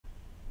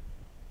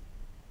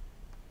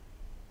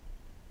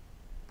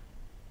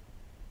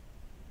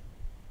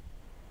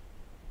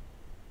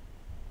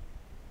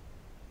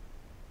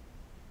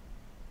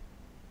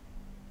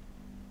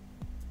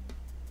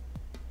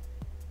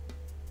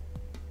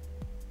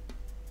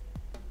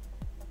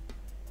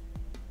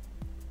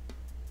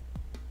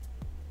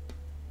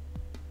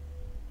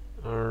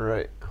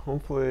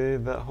hopefully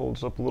that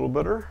holds up a little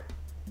better.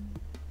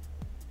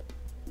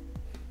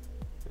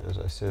 As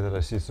I say that, I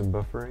see some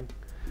buffering.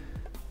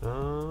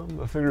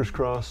 But fingers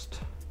crossed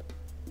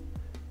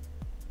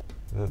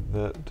that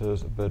that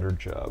does a better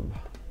job.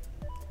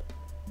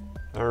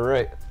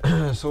 Alright,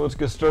 so let's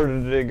get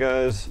started today,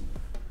 guys.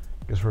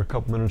 Guess we're a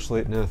couple minutes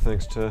late now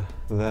thanks to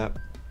that.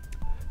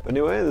 But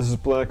anyway, this is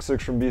Black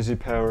 6 from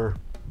BZPower.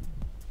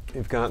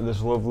 We've got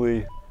this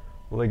lovely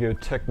LEGO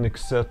Technic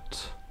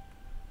set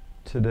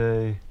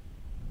today.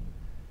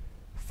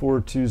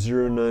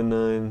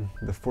 42099,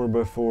 the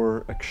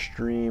 4x4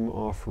 X-Treme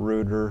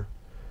Off-Roader.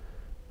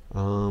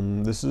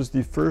 This is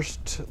the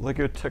first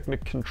LEGO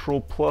Technic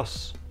Control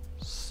Plus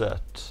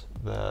set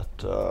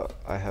that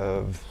I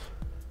have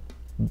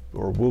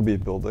or will be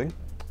building.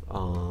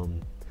 So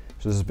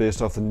this is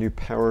based off the new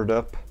powered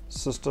up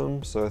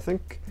system. So I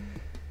think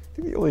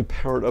the only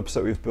powered up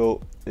set we've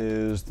built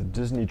is the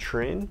Disney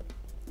train,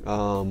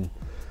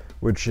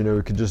 which, you know,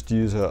 we could just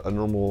use a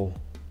normal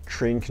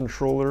train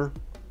controller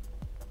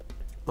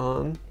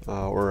on,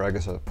 or I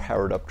guess a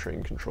powered up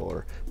train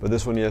controller. But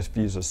this one you have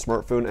to use a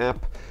smartphone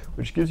app,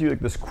 which gives you like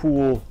this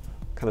cool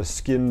kind of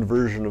skinned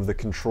version of the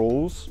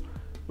controls,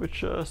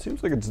 which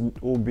seems like it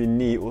will be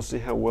neat. We'll see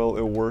how well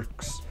it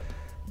works.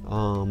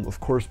 Of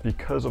course,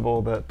 because of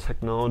all that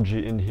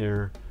technology in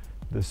here,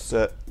 this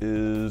set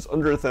is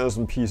under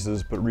 1,000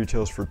 pieces, but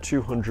retails for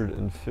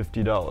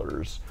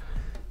 $250.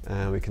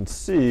 And we can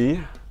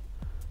see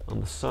on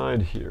the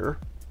side here,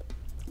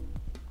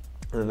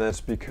 and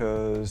that's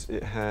because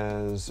it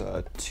has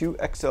 2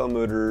 XL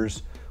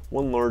motors,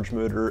 1 large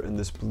motor, and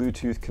this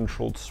Bluetooth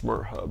controlled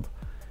smart hub,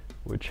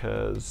 which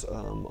has a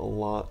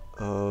lot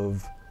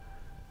of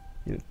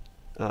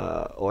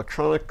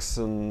electronics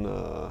and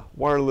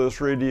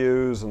wireless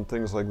radios and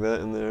things like that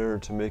in there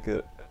to make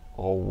it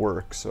all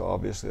work. So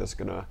obviously that's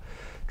gonna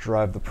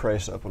drive the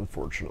price up,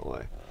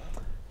 unfortunately.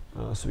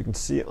 So we can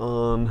see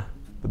on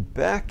the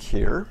back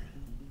here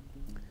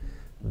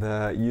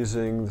that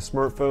using the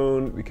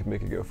smartphone, we can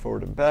make it go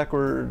forward and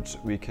backwards.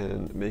 We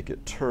can make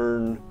it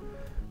turn.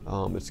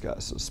 It's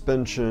got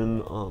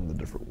suspension on the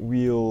different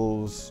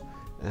wheels,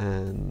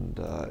 and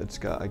it's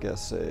got, I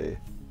guess, a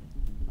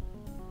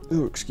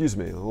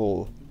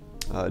little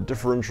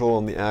differential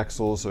on the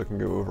axles, so it can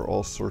go over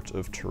all sorts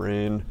of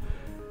terrain.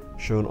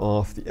 Showing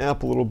off the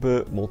app a little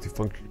bit,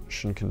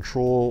 multifunction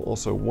control,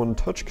 also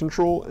one-touch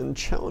control, and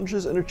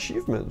challenges and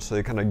achievements. So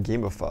they kind of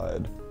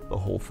gamified the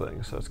whole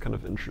thing, so that's kind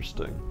of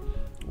interesting.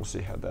 We'll see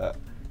how that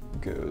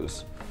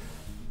goes.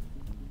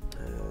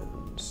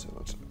 And so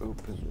let's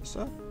open this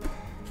up.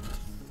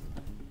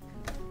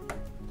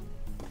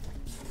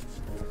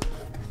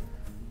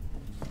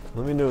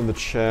 Let me know in the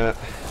chat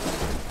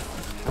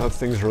how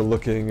things are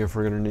looking, if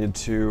we're going to need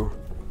to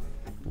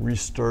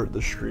restart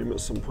the stream at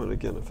some point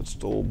again, if it's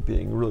still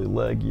being really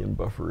laggy and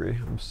buffery.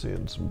 I'm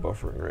seeing some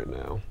buffering right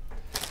now.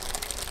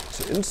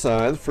 So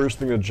inside, the first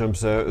thing that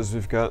jumps out is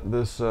we've got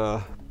this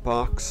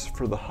box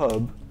for the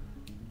hub.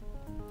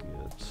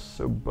 Yeah, it's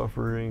so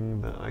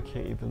buffering that I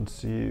can't even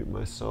see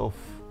myself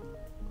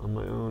on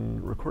my own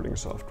recording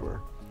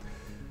software.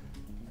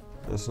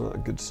 That's not a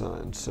good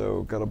sign.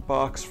 So got a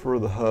box for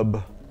the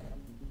hub.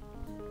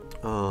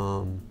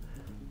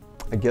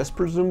 I guess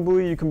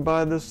presumably you can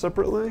buy this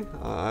separately.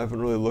 I haven't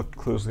really looked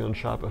closely on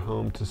Shop at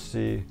Home to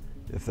see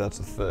if that's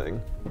a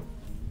thing.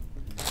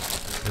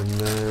 And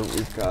then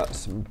we've got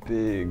some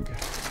big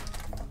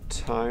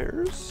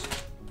tires.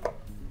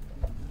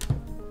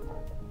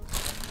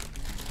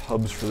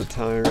 Hubs for the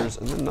tires,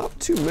 and then not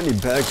too many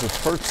bags of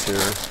parts here.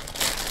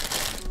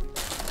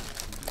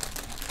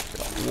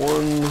 Got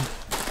 1,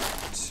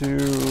 2,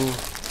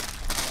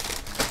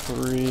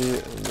 3,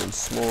 and then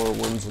smaller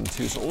 1s and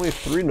 2s. So only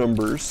 3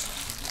 numbers.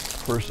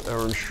 Of course,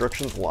 our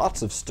instructions,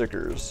 lots of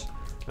stickers.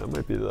 That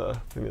might be the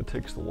thing that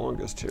takes the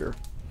longest here.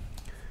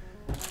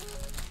 Let's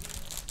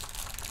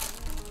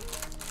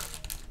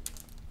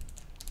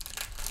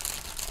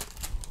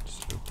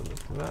open up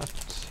that.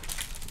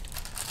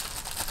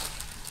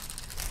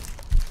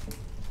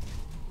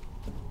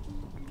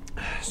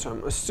 So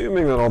I'm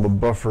assuming that all the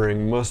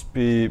buffering must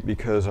be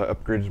because I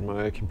upgraded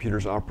my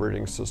computer's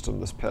operating system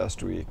this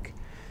past week.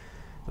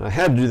 And I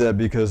had to do that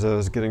because I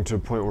was getting to a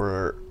point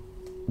where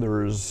there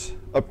was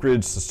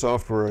upgrades to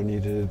software I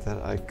needed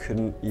that I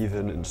couldn't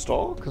even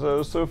install because I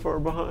was so far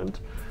behind.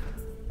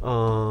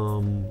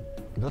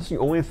 That's the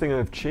only thing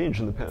I've changed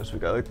in the past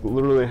week. I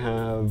literally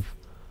have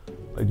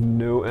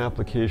no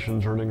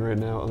applications running right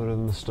now other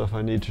than the stuff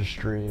I need to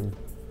stream.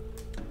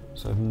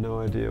 So I have no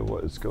idea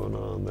what is going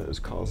on that is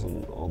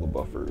causing all the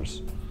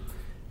buffers.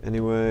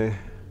 Anyway,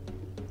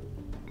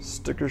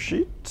 sticker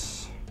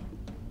sheet.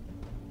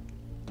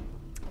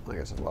 Like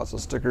I said, lots of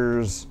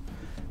stickers.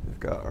 We've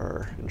got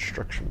our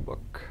instruction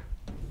book.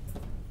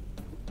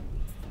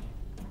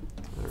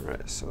 All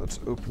right, so let's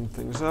open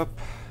things up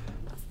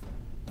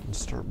and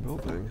start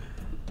building.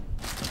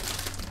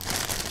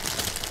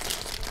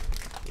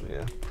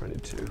 Yeah, probably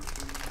need to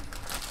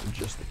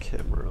adjust the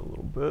camera a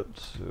little bit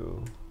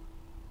so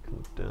I can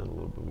look down a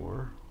little bit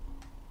more.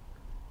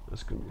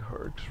 That's gonna be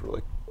hard because we're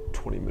like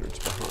 20 minutes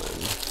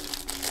behind.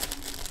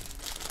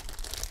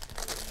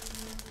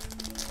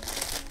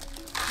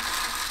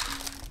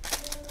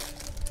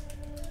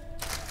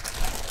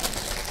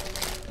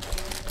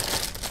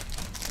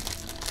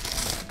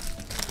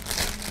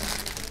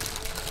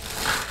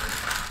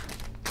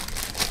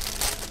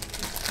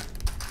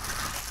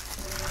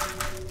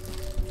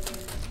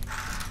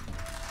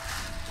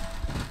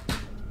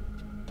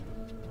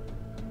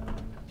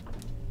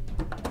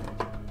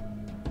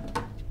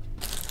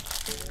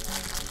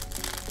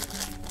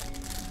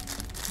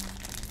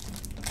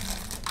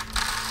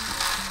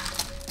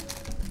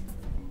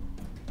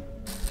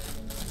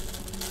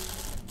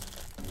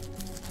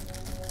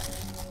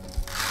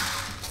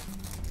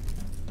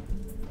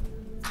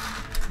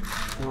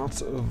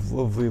 Lots of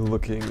lovely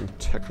looking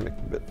Technic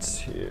bits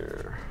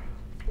here.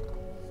 I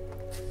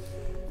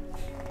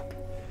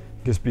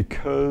guess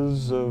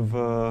because of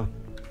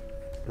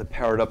the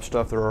powered up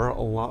stuff, there are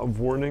a lot of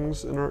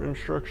warnings in our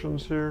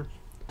instructions here.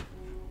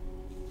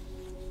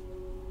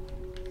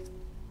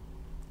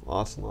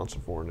 Lots and lots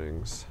of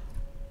warnings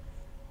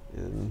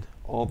in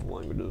all the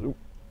languages. Oop.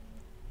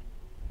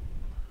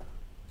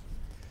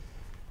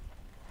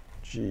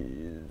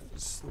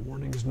 Jeez, the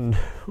warnings no.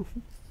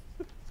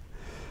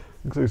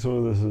 Looks like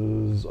some of this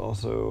is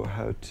also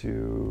how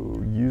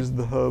to use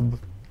the hub.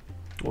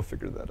 We'll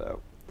figure that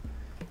out.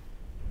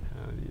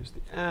 How to use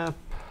the app.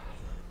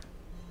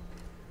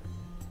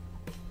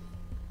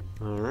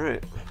 All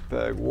right,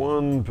 bag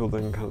 1,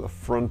 building kind of the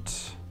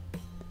front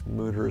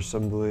motor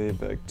assembly,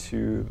 bag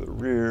 2, the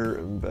rear,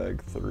 and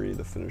bag 3,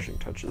 the finishing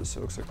touches. So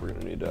it looks like we're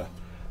gonna need to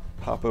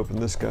pop open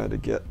this guy to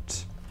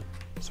get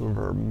some of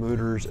our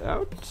motors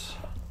out.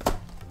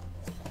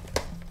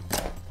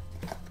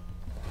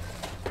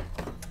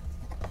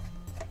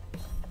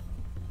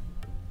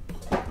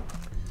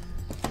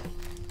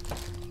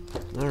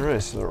 All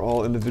right, so they're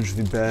all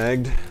individually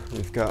bagged.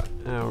 We've got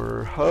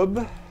our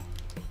hub.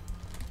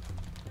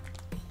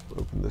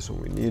 Open this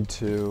when we need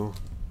to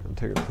and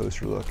take a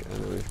closer look, and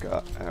then we've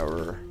got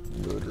our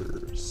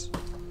motors.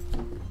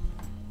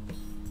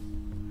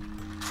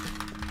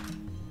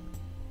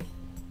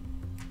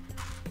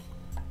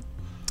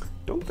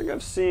 Don't think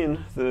I've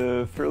seen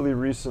the fairly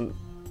recent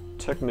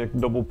Technic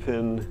double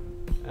pin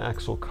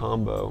axle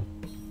combo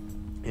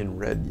in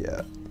red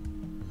yet.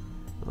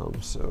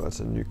 So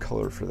that's a new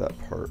color for that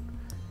part.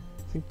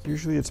 I think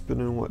usually it's been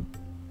in what,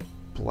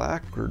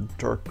 black or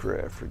dark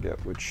gray? I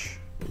forget which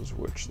is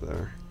which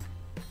there.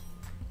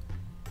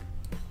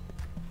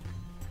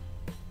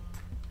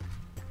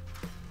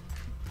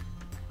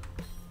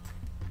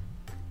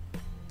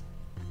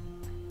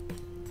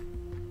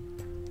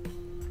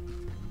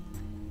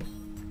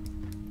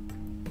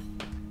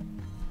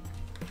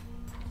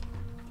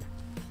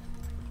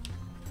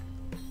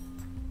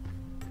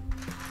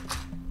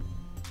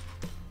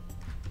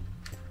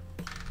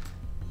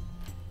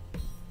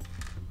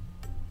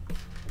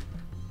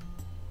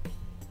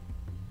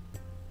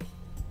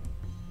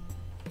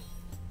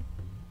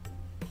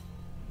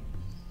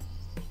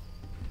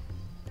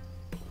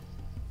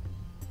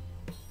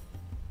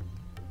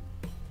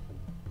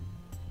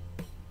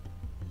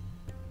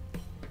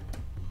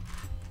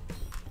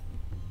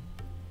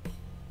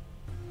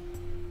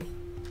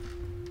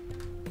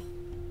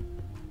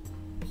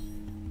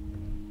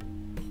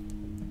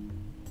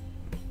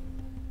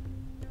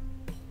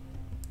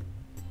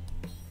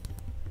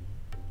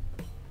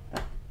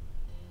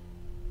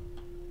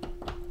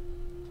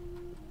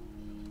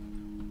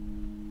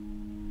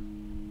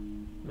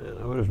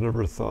 I would have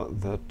never thought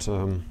that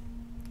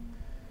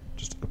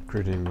just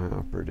upgrading my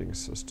operating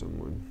system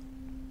would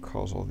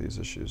cause all these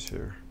issues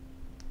here.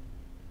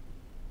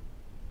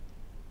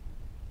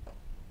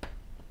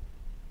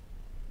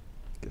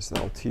 Guess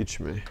that'll teach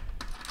me.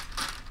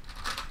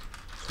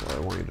 That's why I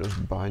want you to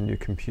just buy new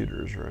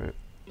computers, right?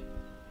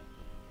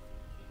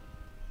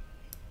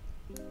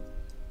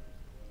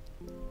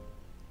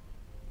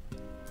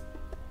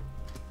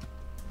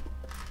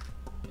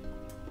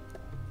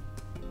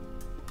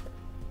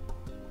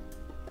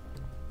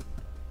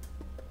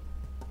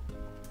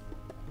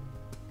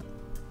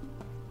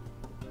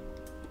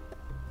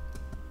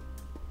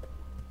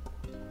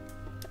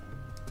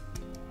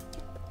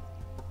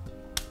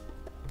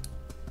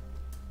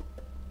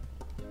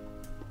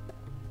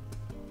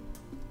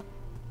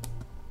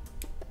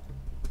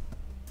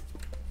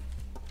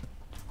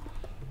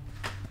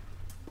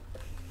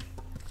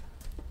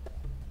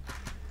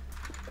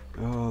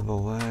 Oh, the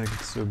lag,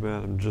 it's so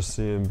bad. I'm just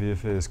seeing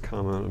BFA's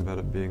comment about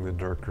it being the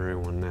dark gray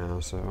one now,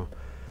 so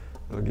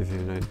that'll give you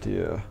an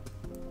idea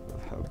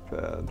of how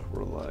bad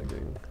we're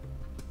lagging.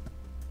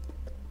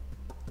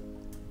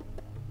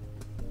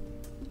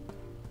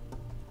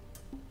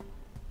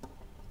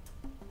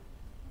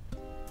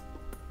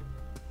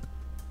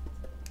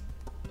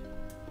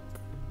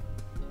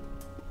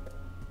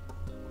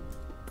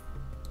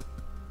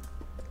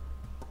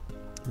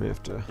 May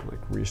have to like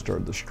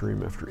restart the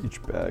stream after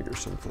each bag or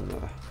something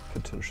to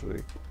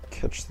potentially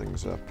catch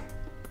things up.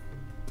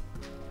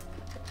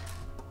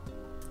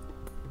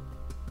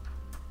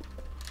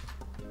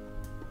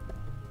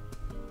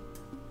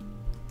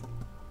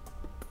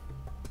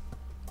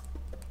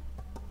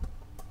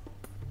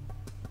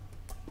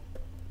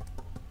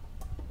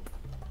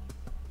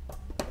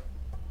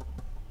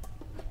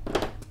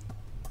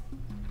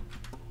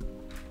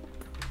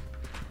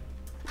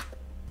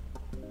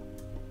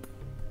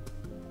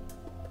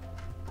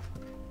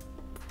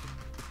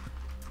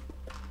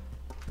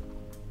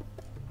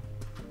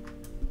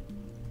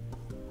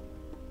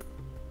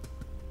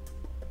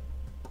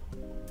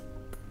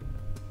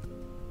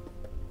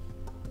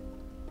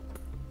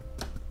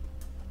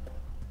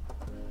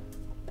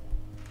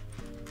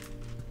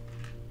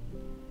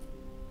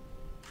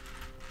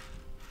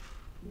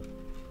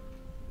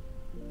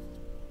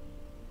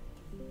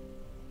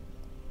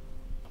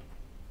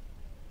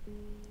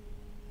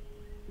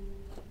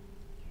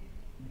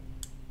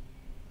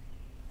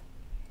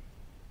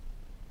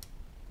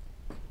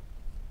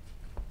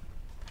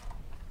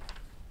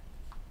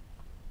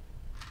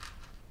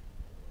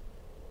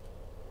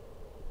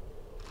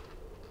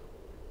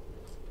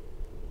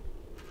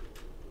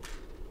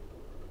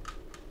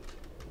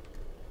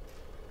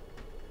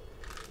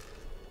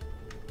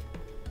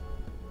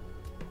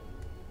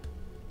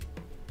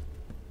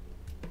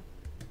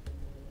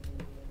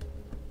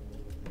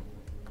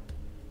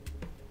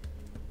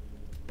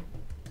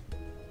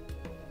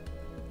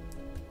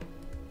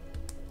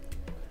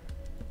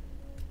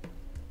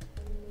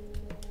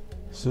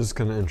 This is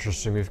kind of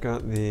interesting. We've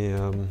got the,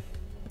 there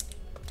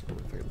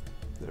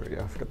we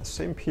go. We've got the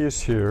same piece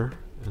here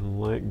in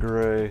light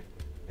gray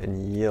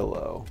and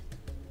yellow.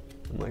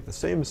 And like the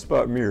same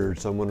spot mirrored,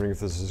 so I'm wondering if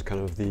this is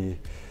kind of the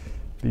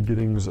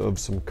beginnings of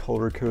some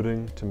color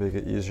coding to make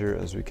it easier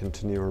as we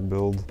continue our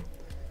build.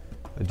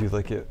 I do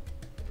like it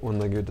when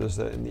LEGO does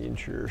that in the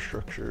interior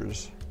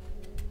structures.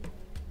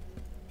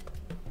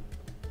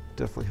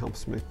 Definitely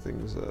helps make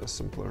things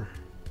simpler.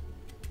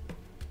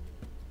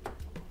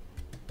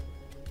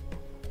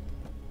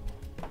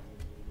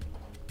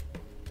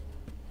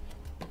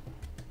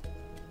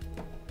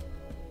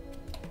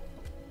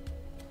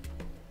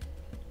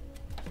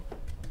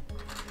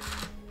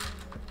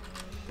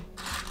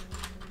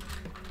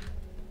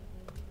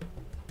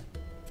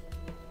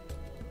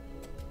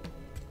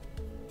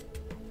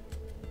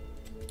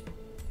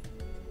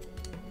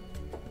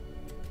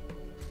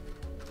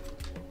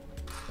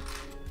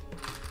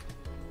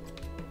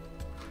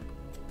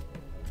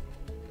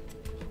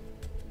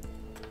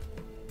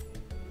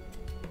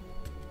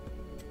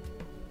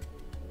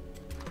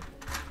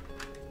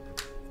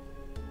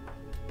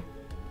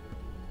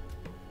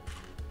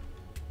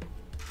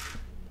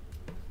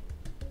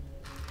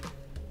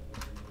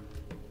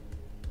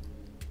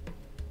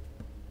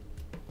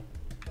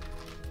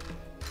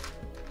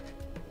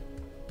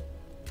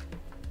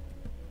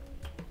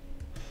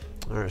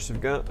 Alright, so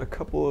we've got a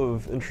couple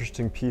of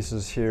interesting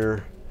pieces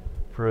here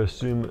for, I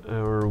assume,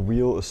 our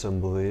wheel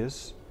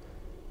assemblies.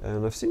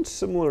 And I've seen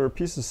similar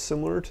pieces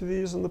similar to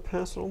these in the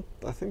past.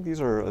 I think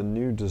these are a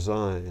new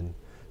design.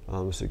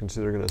 So you can see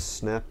they're going to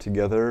snap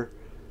together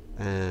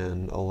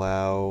and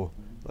allow,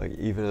 like,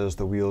 even as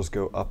the wheels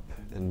go up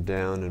and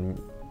down and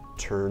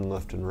turn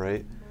left and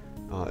right,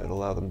 it'll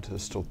allow them to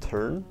still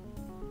turn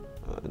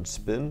and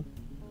spin.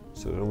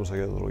 So it's almost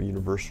like a little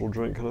universal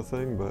joint kind of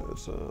thing, but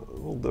it's a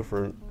little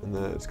different in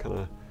that it's kind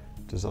of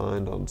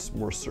designed on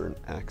more certain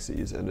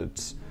axes, and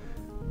it's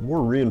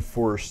more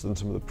reinforced than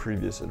some of the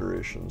previous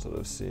iterations that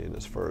I've seen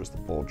as far as the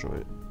ball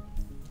joint.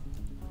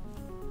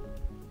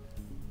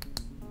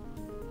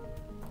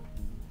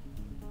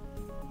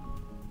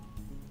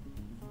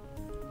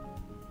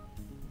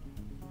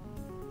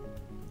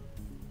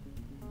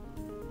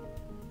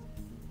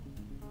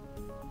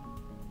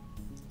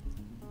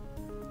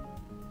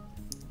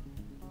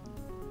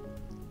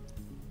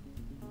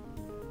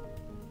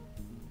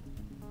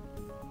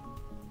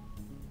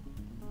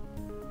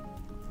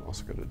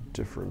 Also got a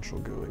differential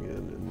going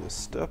in this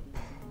step.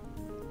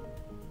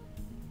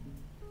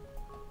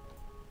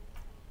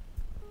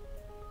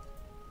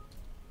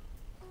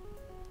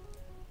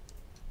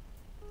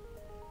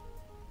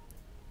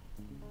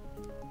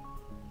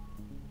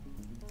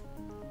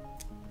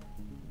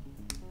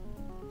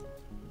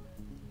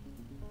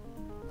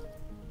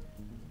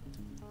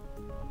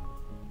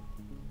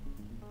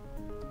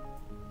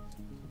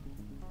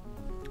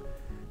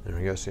 There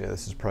we go. So yeah,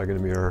 this is probably going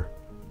to be our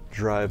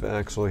drive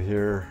axle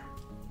here.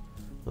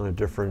 On a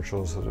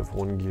differential, so that if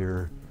one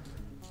gear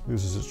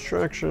loses its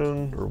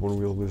traction, or one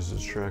wheel loses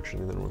its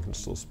traction, then one can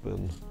still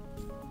spin.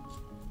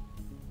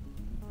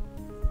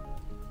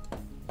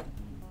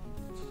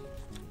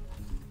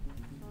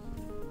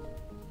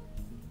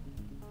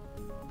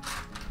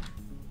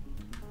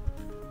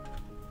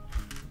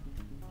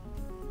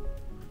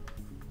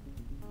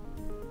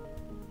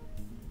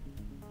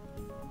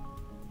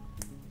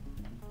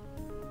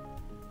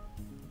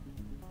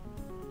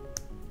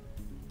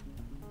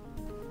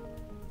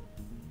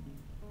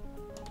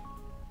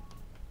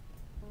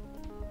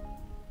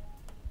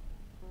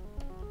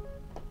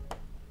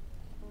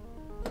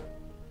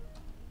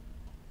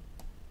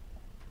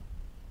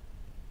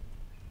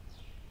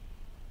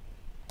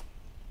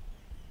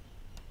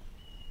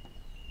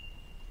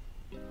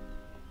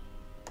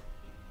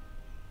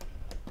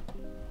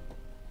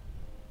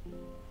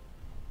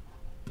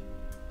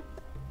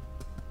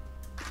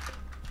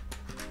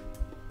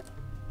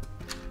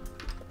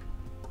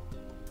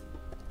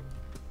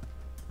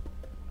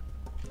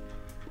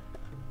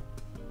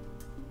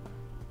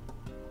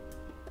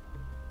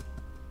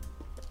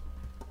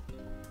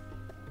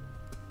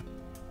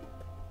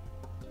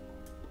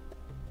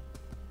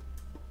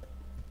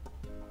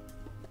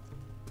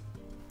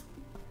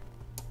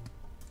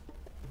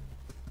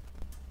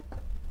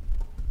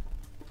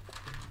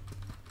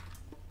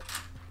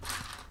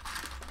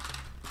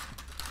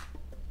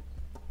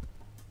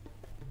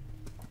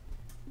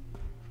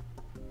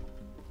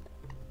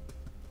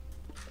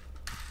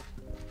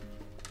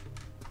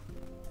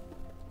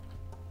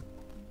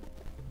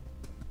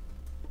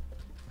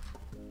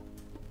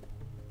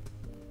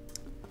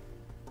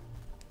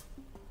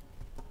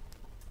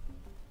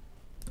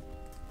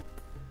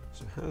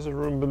 So how's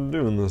everyone been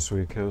doing this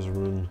week? How's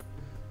everyone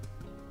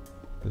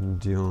been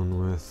dealing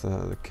with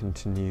the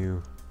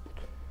continued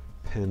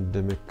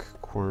pandemic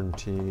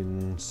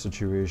quarantine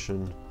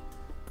situation?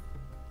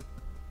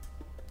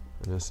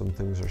 I know some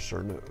things are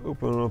starting to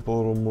open up a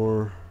little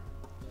more,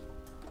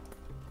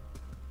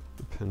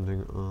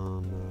 depending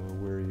on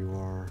where you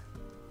are.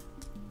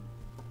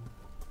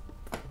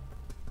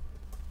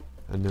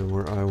 I know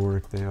where I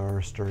work, they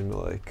are starting to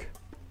like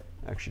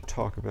actually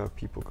talk about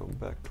people going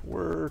back to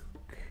work,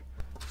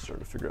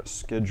 starting to figure out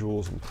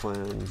schedules and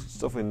plans. It's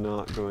definitely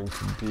not going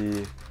to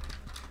be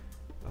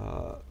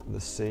the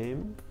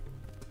same.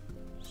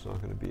 It's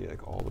not going to be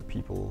like all the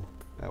people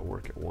at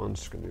work at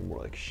once. It's going to be more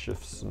like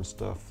shifts and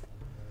stuff.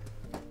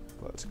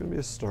 But it's going to be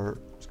a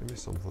start. It's going to be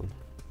something.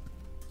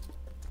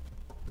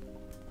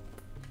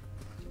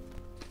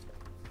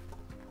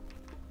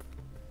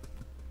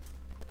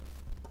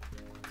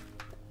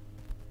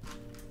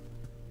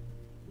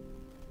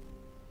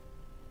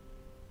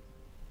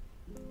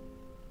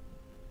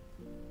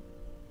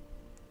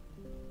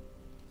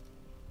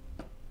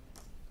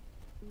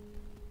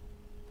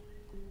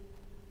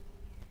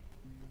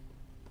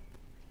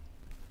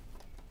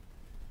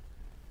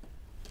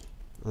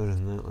 Other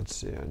than that, let's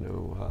see, I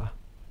know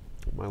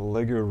my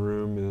LEGO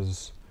room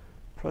is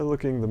probably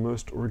looking the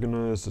most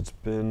organized it's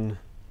been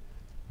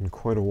in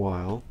quite a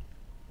while.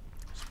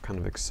 So I'm kind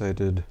of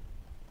excited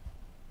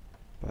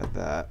by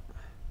that.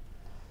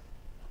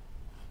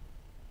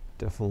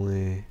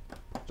 Definitely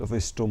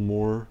still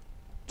more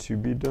to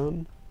be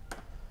done.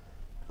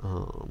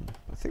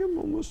 I think I'm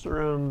almost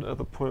around at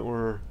the point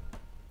where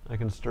I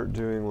can start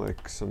doing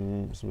like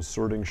some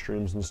sorting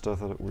streams and stuff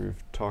that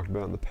we've talked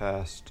about in the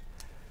past.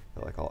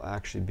 Like I'll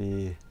actually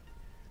be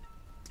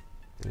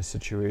in a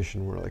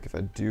situation where like if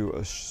I do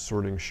a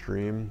sorting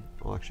stream,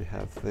 I'll actually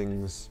have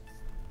things,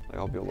 like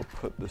I'll be able to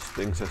put the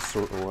things I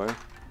sort away.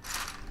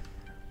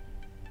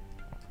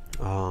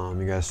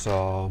 You guys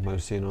might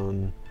have seen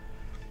on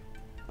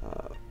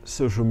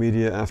social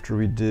media after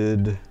we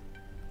did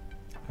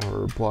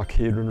our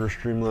blockade runner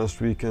stream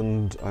last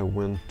weekend, I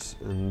went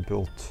and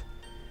built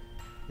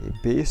a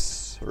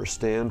base or a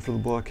stand for the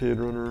blockade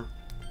runner.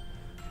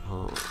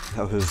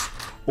 That was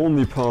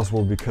only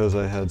possible because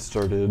I had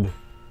started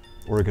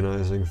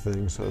organizing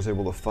things, so I was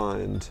able to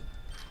find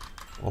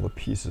all the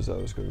pieces I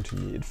was going to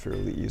need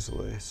fairly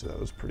easily, so that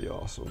was pretty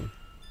awesome.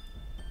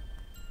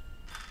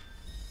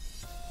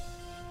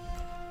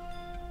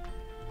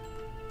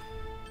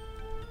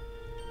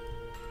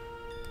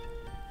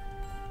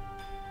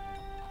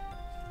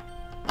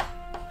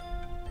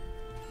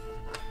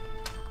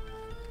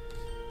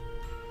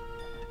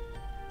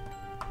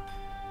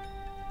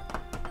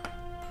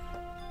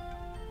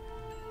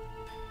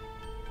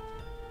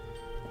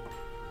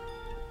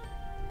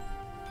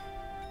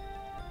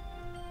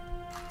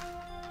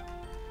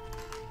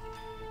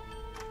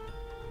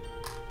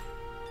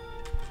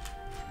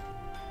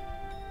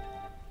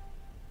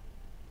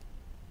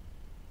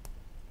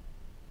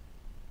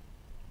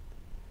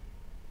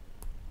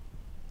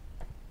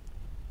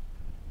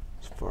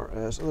 As far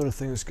as other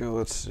things go,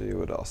 let's see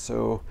what else.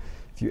 So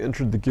if you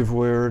entered the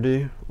giveaway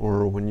already,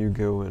 or when you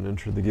go and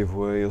enter the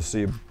giveaway, you'll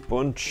see a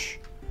bunch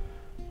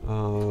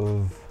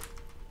of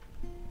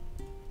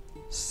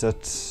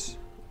sets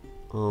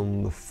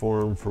on the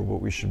forum for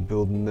what we should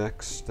build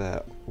next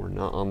that were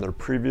not on there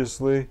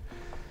previously.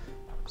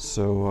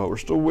 So we're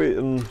still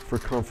waiting for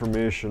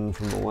confirmation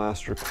from the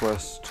last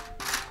request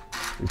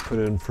we put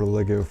in for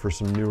LEGO for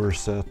some newer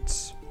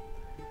sets.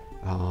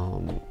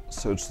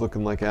 So it's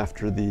looking like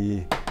after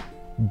the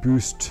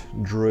Boost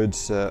droid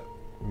set,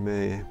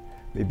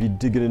 maybe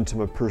digging into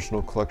my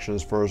personal collection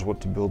as far as what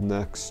to build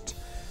next.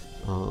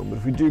 But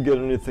if we do get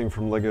anything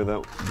from LEGO,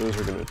 those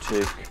are going to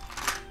take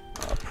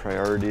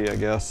priority, I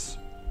guess.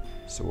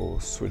 So we'll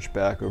switch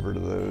back over to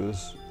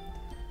those.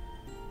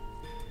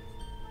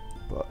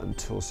 But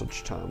until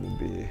such time, we'll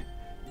be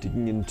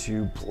digging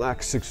into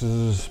Black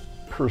Six's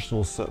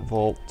personal set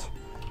vault.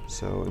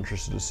 So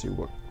interested to see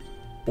what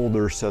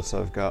older sets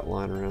I've got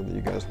lying around that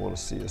you guys want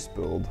to see us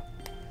build.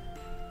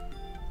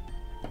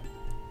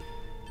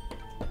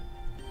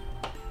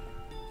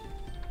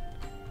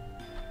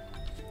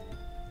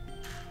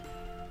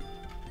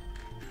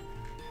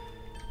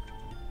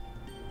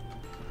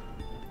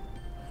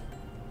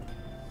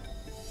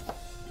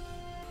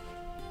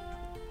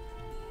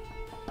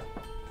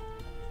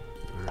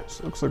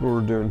 So it looks like what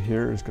we're doing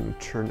here is going to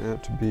turn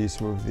out to be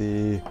some of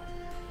the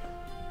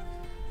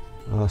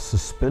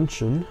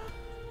suspension,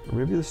 or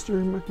maybe the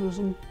steering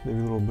mechanism, maybe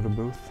a little bit of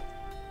both,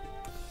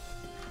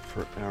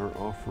 for our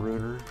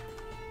off-roader.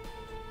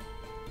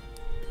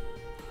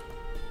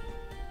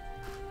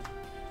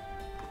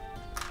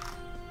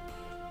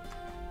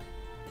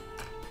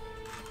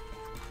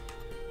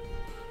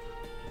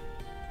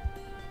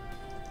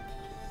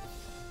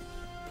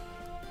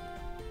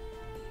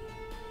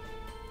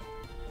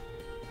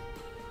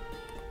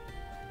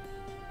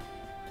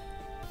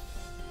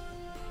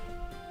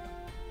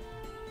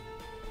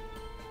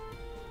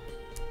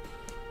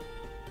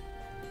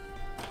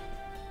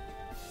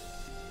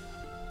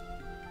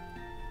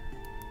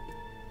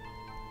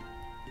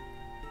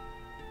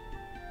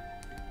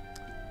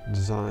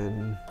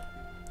 Design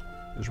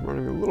is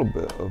running a little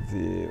bit of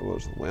the, what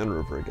was the Land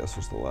Rover, I guess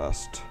was the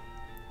last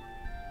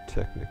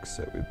Technic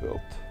set we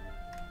built.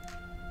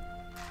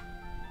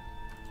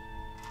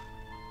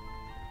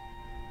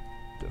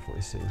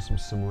 Definitely seeing some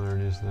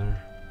similarities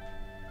there.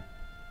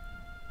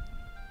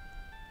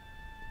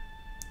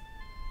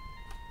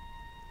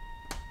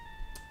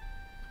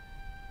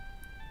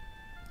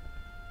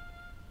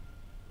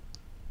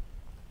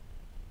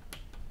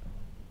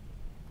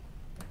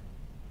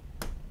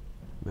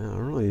 Man, I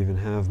don't really even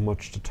have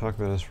much to talk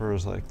about as far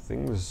as like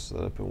things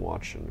that I've been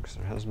watching, because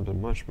there hasn't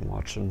been much. I've been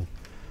watching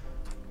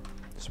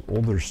some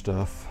older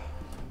stuff.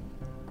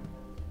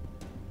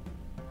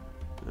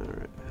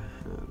 Alright,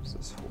 how does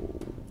this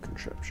whole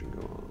contraption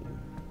go on?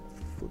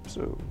 Flips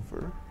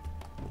over,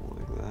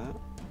 like that.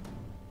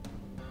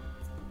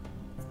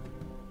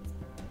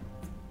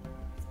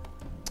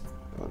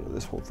 Oh no,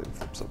 this whole thing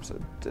flips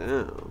upside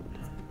down.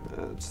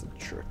 That's the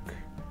trick.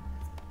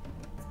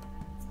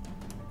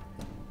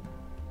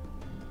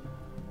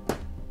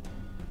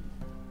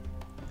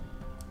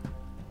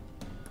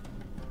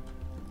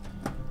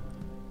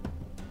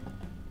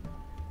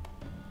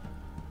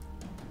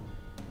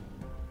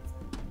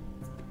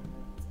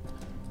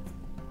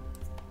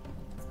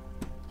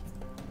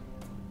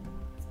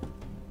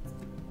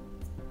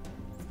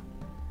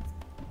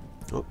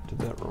 Oh, did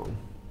that wrong.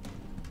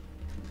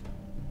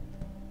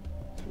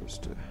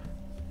 Supposed to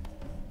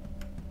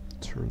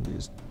turn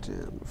these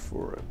down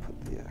before I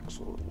put the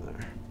axle in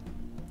there.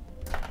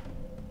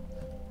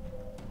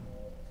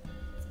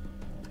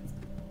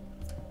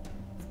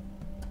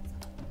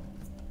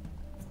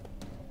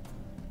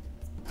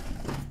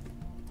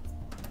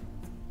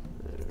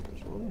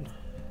 There's one.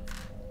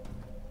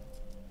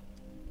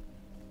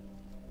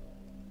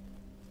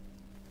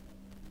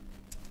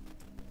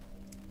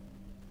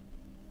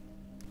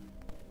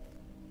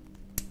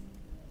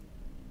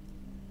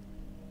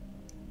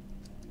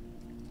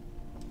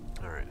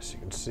 So you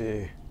can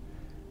see,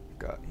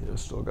 got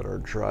still got our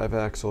drive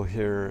axle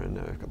here, and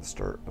now I've got the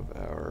start of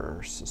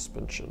our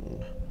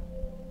suspension.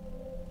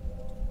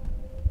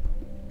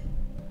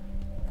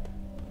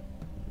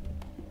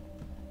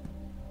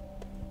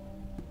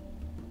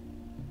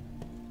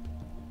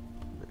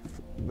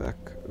 Flip back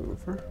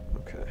over.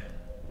 Okay,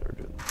 now we're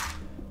doing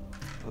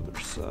the other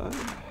side.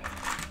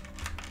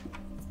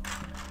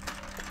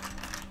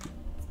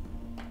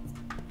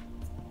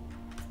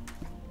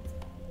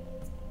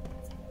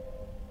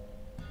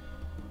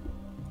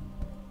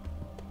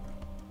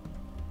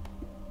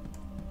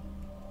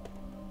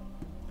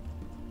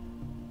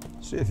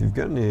 So if you've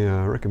got any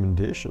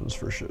recommendations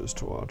for shows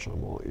to watch,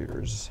 I'm all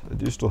ears. I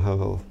do still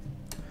have a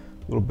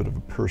little bit of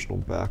a personal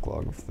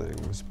backlog of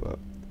things, but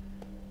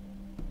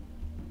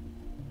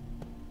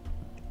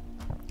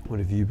what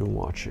have you been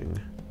watching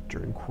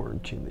during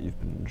quarantine that you've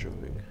been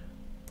enjoying?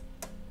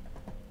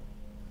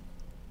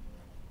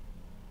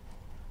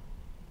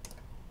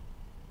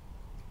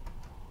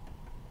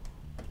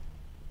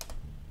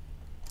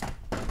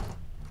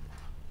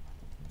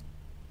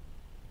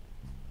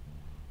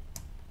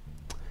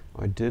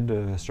 I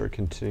did start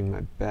continuing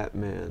my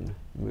Batman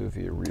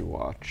movie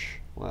rewatch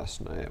last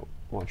night. I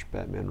watched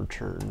Batman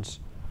Returns.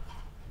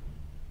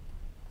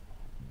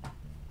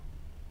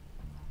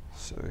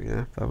 So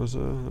yeah, that was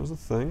a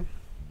thing.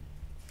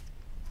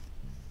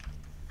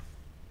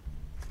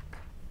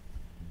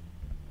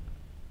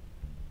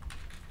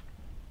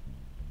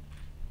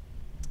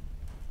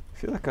 I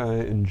feel like I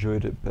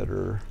enjoyed it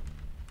better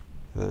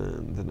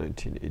than the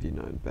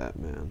 1989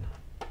 Batman.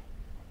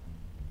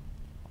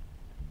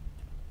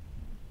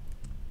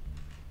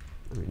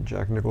 I mean,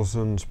 Jack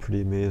Nicholson's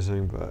pretty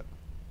amazing, but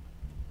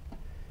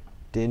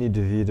Danny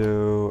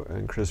DeVito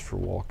and Christopher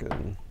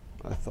Walken,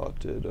 I thought,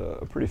 did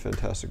a pretty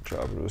fantastic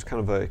job. And it was kind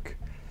of like,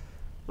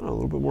 I don't know, a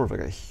little bit more of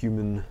like a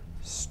human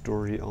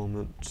story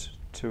element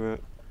to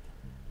it,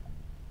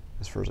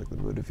 as far as like the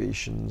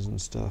motivations and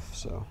stuff.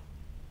 So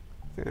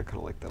I think I kind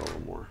of like that a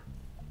little more.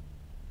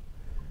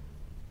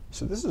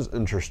 So this is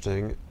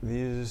interesting.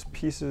 These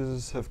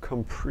pieces have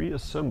come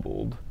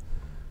pre-assembled,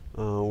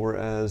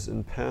 whereas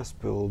in past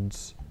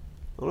builds,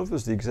 I don't know if it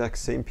was the exact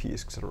same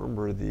piece, because I don't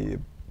remember the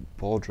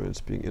ball joints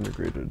being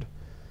integrated,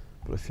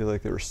 but I feel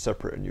like they were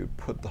separate and you would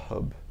put the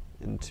hub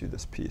into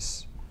this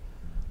piece.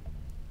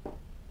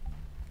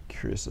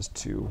 Curious as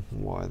to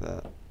why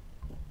that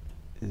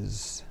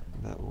is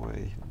that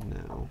way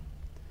now.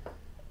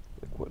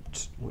 Like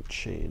what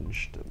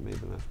changed that made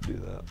them have to do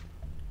that?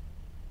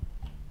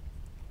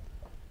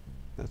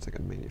 That's like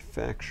a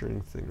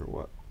manufacturing thing or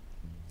what?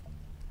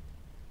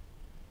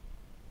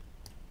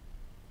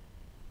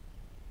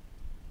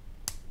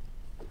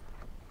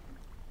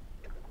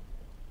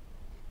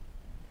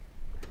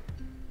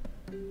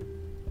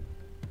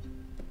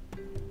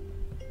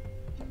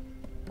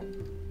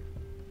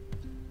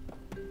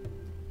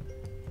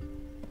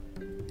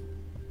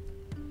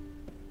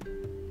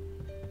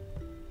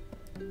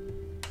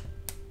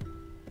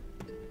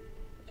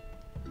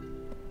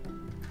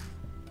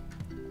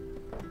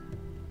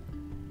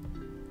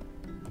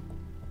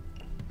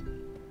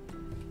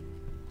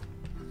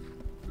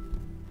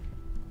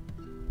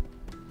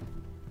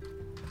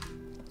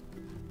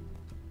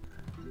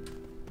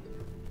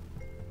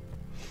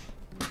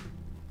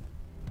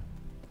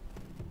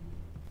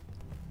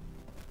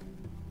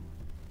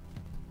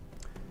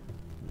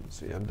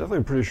 So yeah, I'm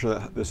definitely pretty sure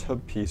that this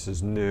hub piece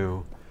is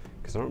new,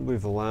 because I don't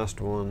believe the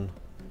last one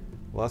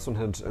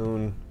had its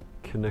own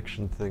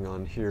connection thing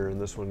on here,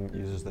 and this one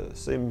uses the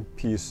same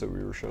piece that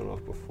we were showing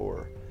off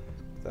before.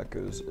 That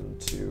goes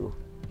into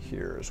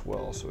here as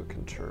well, so it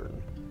can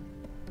turn.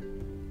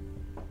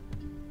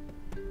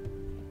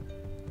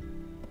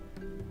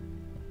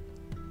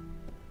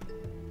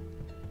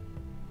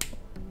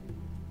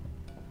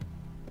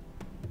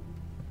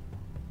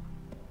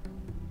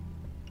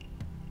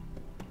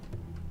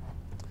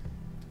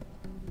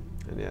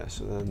 And yeah,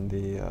 so then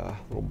the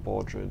little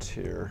ball joints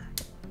here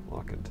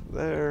lock into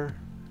there,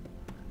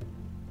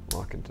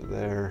 lock into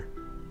there,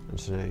 and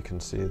so now you can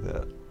see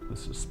that the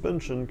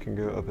suspension can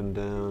go up and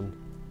down,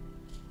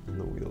 and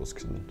the wheels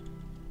can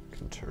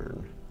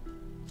turn,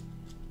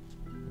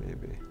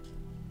 maybe.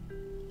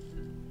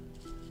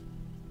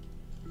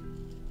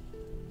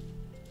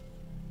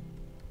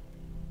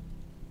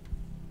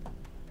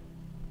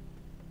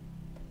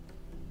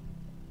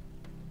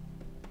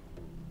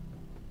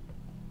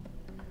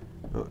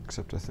 Oh,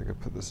 except I think I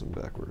put this in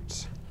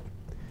backwards.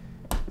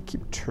 I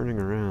keep turning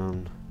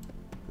around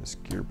this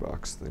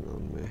gearbox thing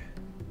on me.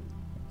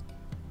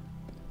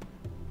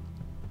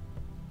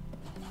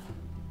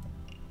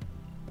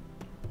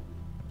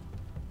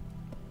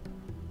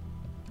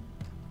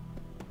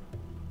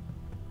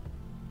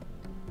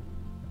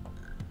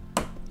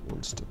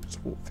 One step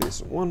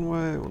facing one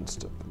way, one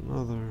step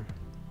another.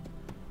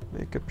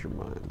 Make up your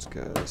minds,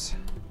 guys.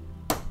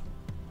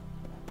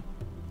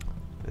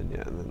 And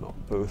yeah, and then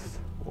both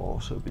will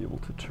also be able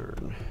to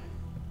turn.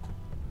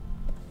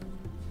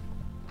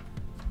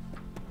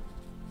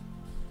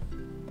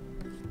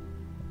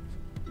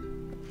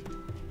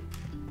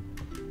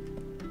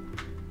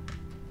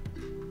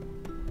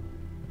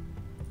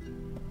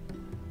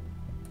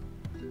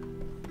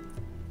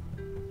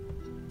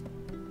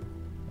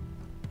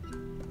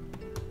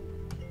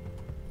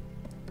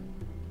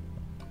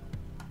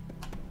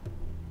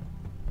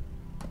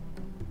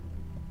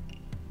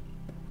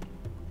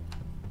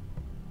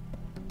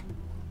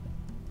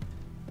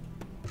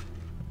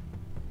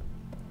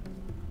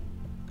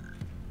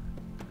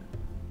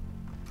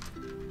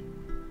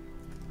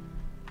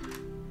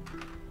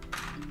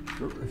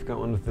 I've got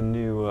one of the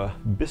new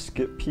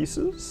biscuit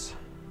pieces.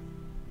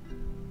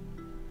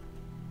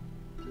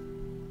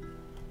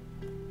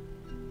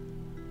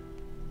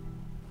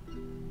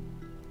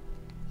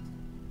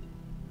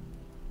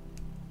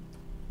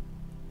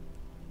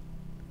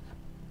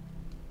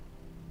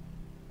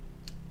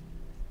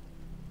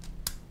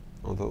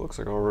 Although it looks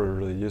like all we're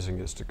really using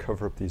is to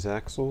cover up these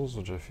axles,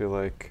 which I feel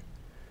like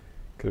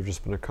could have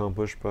just been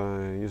accomplished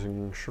by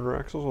using shorter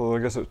axles, although I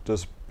guess it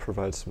does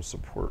provide some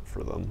support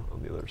for them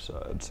on the other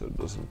side, so it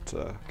doesn't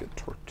get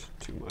torqued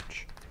too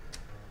much.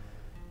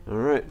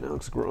 Alright, now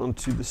let's go on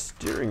to the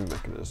steering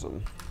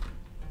mechanism.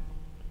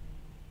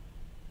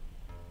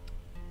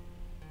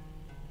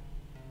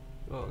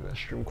 Oh, that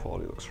stream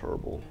quality looks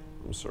horrible.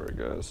 I'm sorry,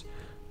 guys.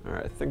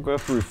 Alright, I think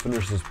after we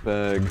finish this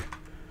bag,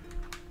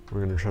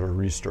 we're going to try to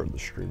restart the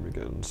stream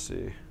again and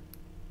see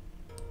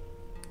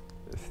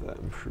if that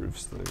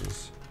improves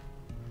things.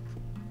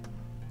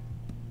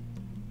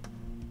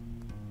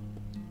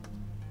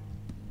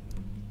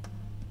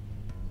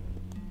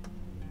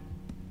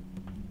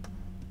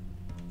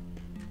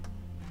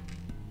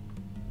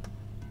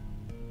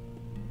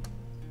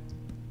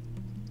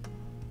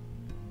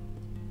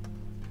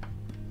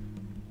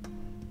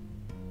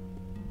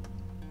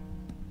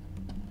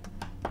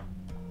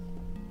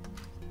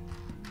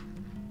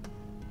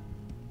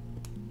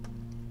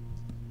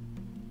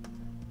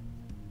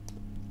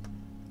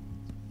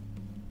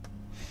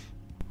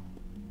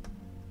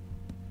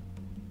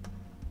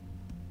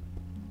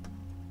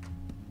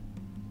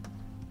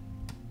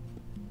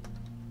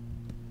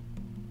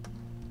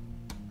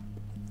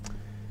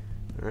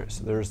 Alright,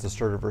 so there's the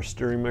start of our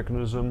steering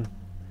mechanism.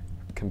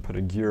 Can put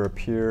a gear up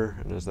here,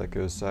 and as that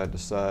goes side to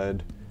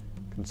side,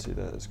 you can see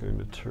that it's going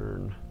to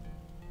turn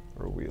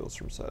our wheels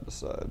from side to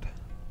side.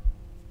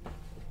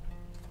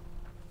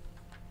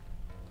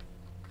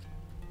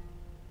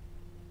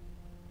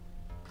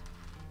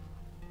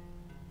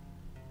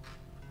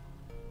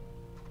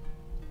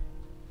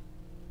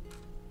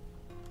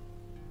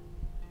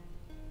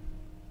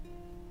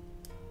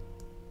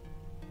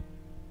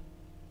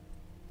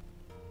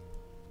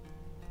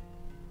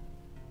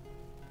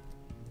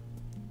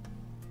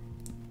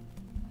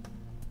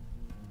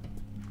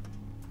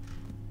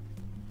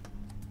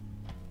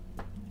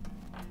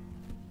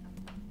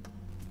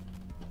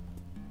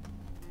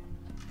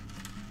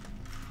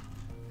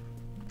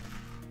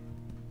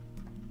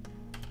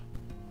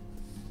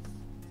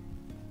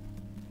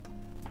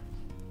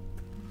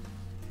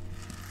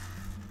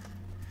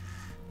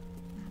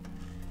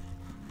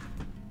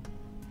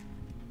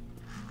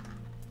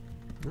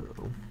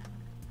 Uh-oh.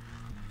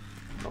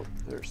 Oh,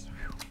 there's.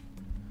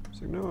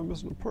 So no, I'm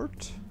missing a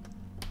part.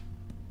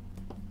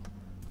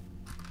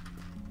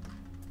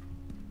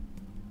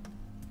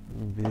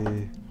 It'll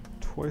be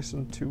twice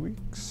in 2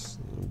 weeks.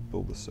 I'll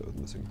build this out with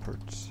missing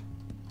parts.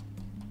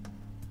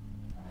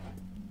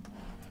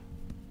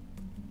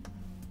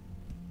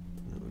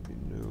 That would be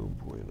no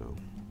bueno.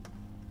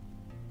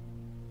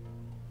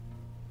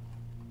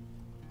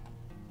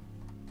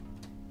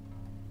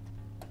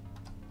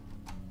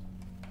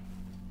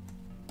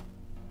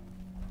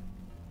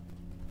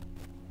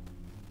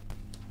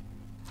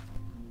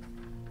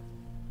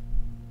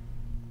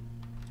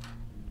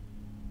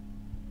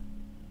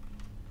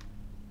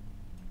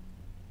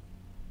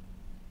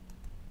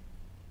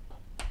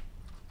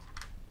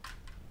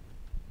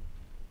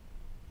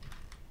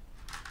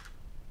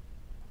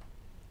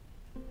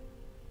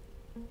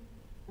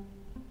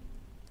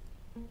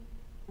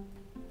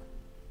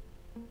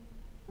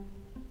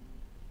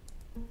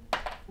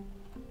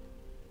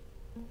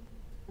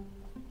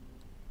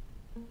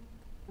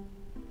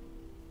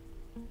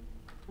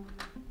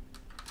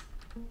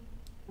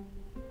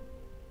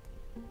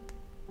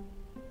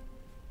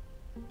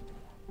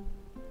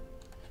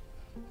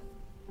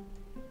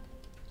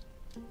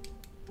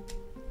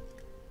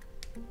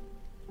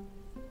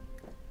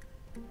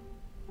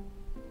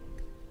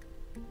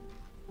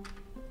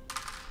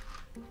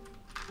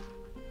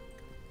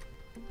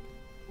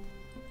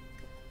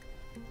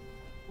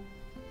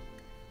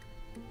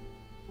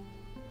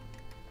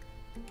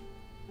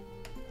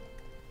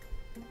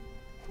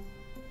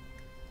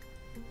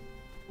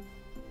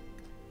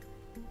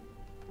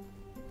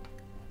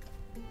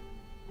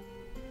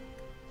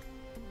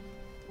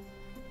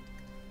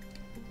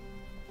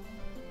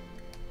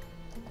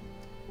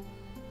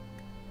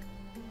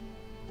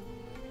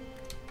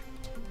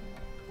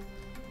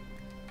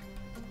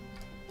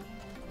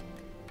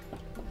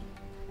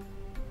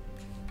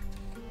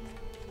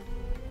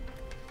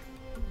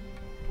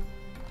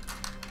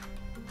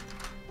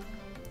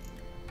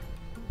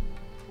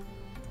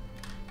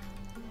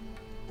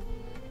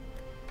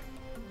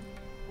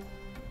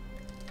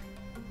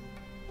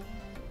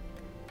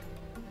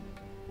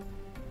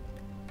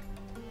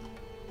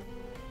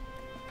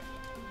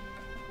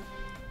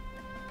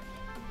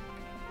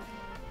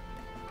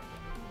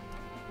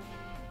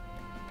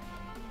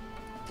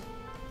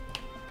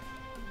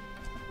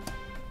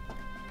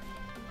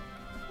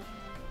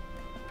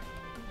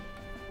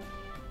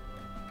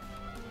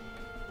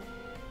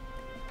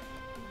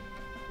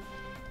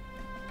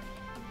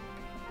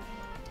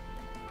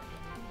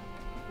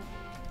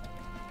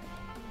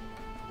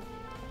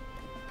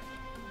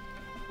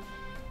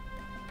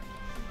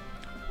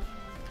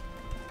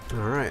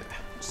 Alright,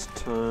 it's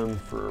time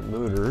for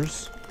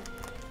motors.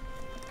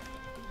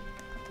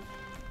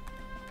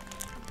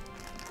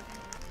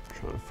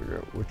 Trying to figure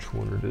out which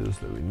one it is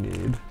that we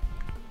need.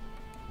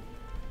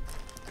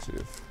 So we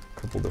have a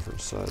couple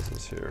different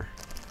sizes here.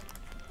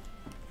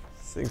 I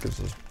think it's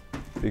this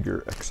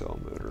bigger XL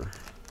motor.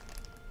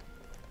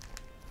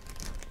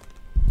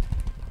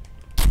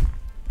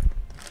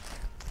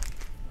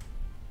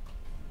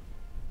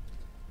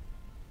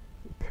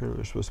 Apparently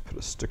we're supposed to put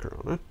a sticker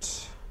on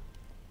it.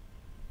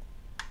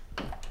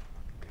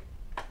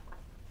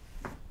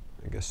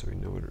 I guess so we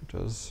know what it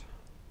does.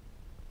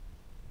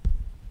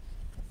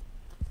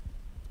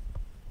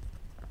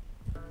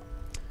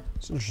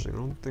 It's interesting, I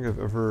don't think I've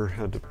ever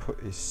had to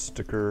put a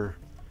sticker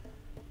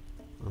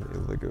on a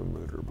LEGO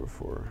motor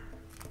before.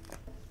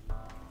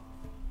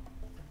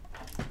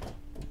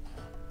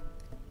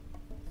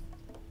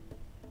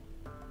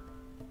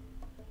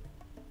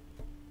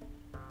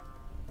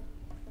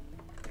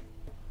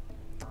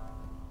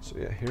 So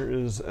yeah, here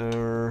is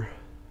our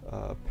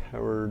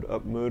powered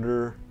up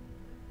motor.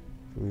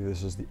 I believe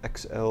this is the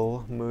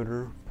XL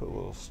motor. Put a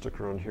little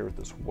sticker on here with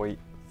this white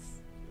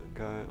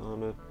guy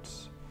on it.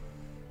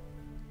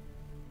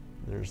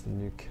 There's the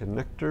new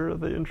connector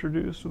that they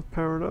introduced with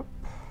powered up.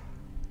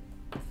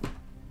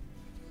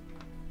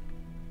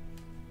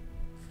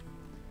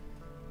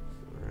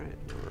 Alright,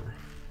 now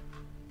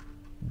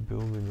we're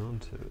building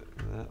onto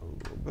that a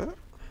little bit.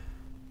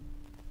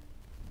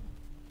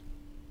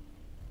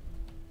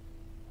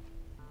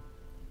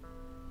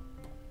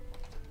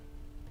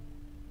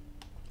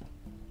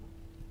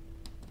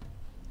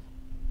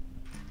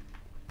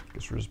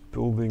 Guess we're just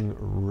building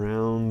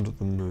around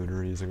the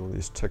motor using all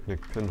these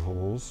Technic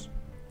pinholes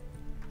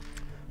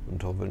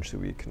until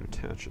eventually we can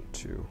attach it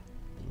to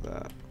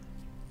that.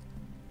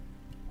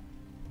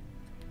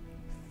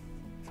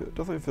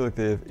 Definitely feel like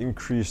they have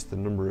increased the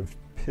number of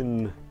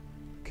pin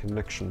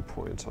connection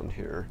points on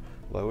here.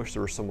 Although I wish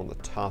there were some on the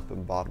top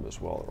and bottom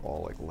as well. They're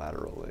all like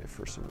laterally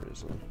for some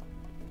reason.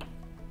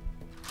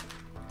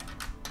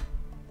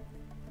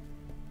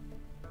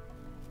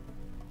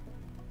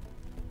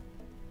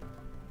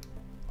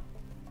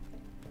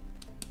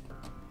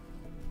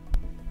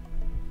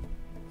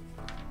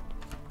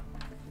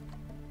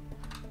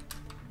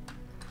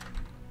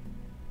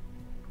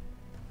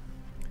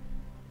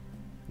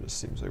 This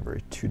seems like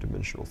very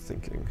two-dimensional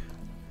thinking,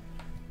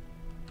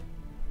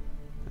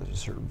 as a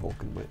certain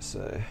Vulcan might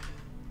say.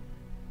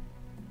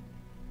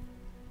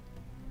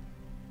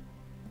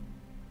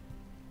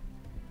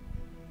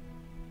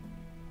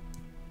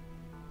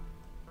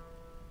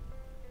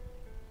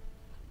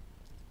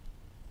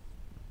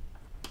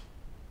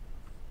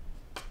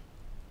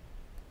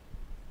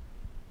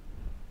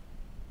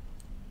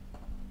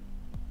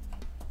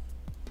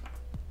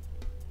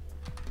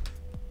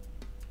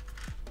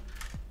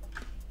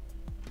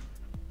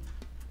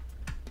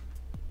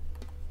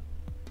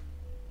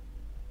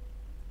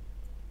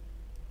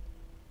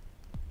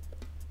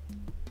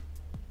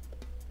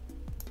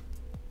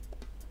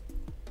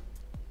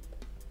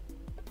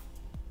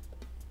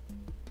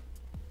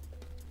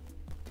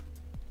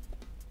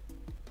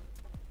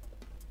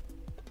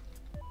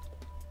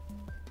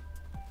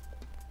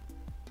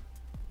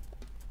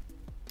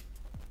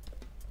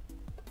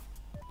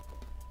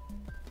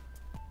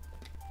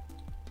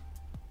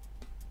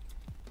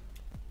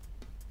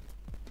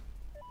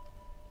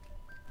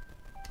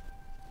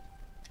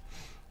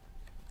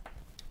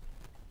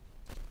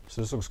 So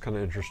this looks kind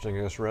of interesting,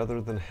 I guess.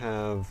 Rather than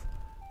have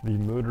the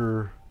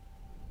motor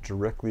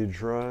directly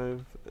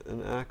drive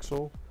an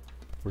axle,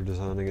 we're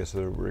designing it so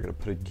that we're going to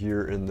put a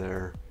gear in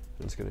there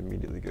and it's going to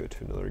immediately go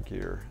to another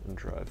gear and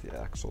drive the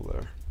axle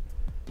there.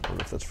 I don't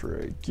know if that's for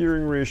a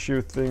gearing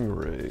ratio thing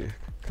or a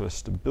kind of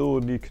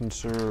stability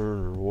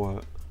concern or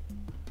what.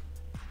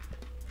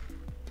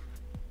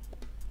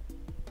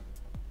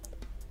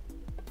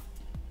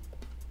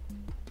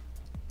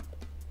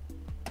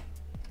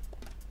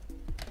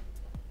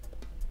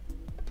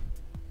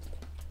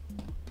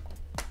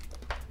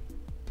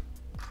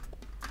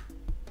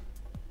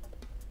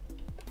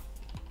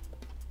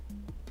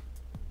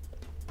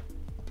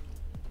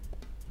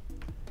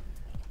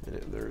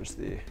 There's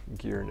the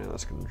gear now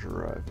that's going to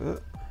drive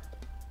it.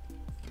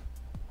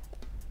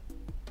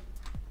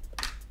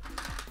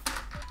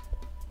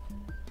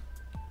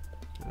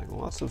 Adding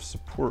lots of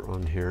support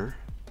on here.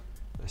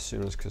 As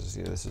soon as, because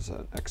this is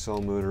an XL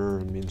motor,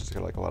 it means it's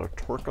got like a lot of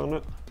torque on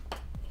it.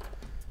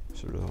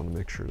 So we want to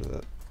make sure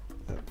that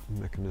that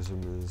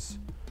mechanism is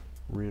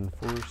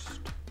reinforced.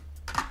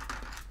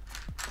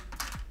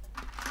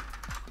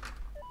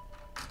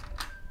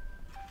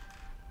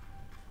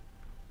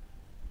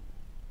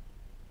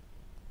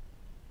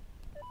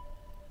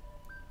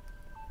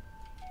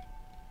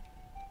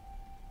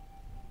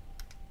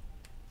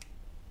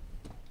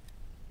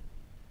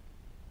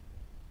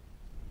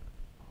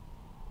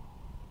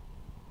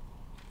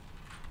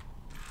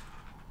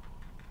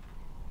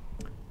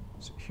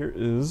 So here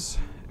is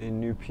a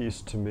new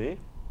piece to me.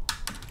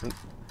 I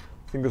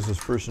think this was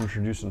first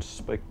introduced in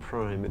Spike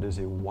Prime. It is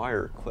a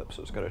wire clip,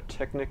 so it's got a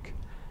Technic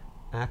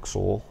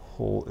axle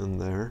hole in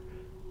there,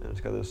 and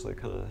it's got this like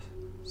kind of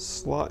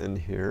slot in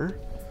here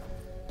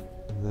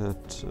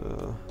that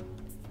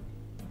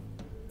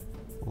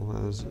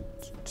allows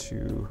it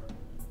to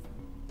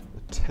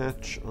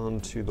attach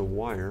onto the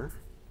wire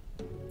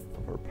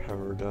of our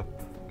powered up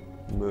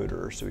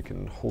motor so we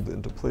can hold it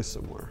into place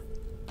somewhere.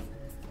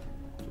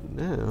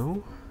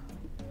 Now,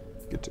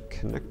 get to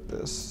connect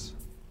this,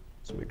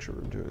 so make sure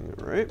we're doing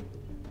it right.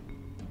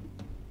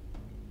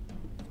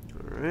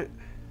 All right.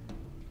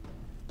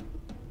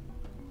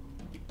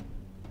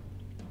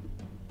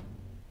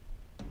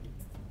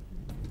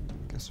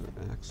 I guess our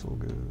axle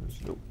goes,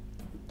 nope.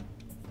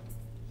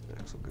 The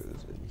axle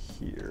goes in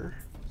here.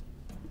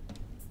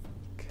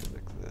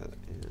 Connect that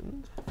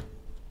in.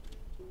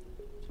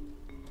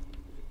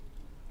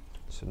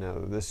 So now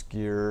this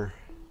gear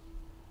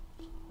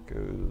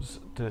goes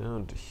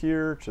down to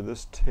here, to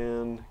this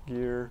tan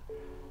gear,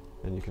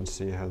 and you can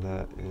see how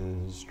that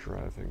is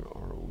driving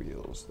our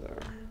wheels there.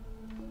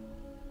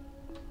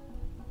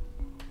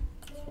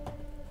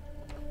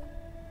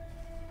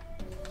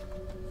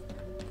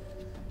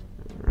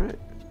 All right,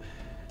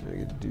 now I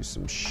get to do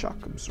some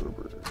shock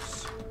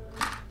absorbers.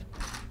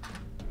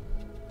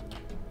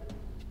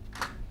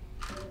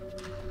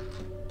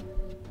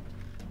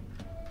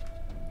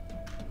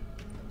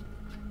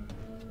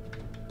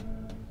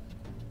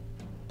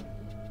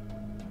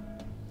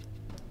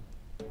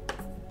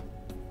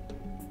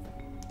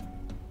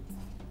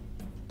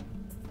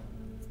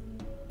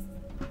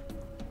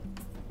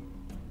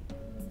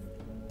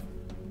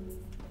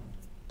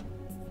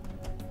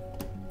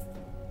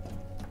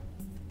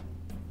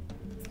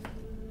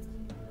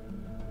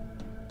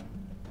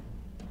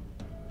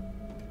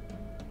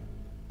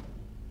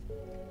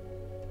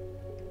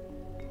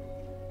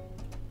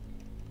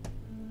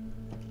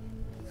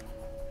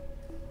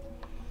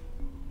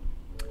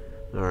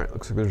 Alright,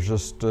 looks like there's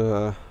just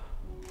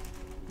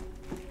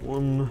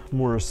one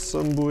more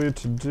assembly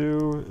to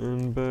do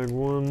in bag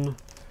 1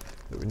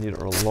 that we need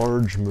our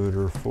large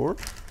motor for.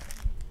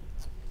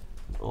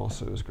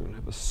 Also is going to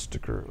have a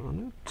sticker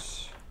on it.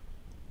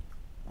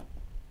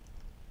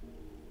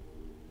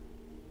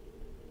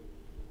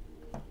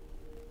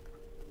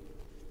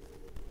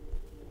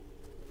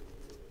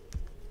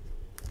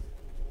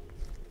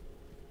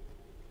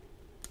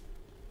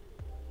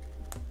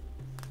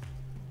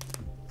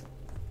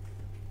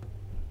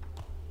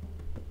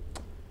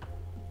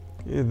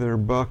 Hey there,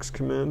 Box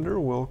Commander,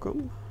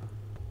 welcome.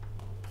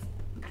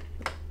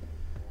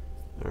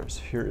 Alright,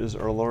 so here is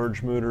our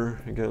large motor.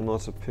 Again,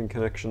 lots of pin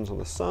connections on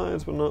the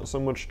sides, but not so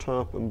much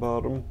top and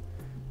bottom.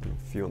 And a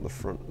few on the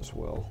front as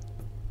well.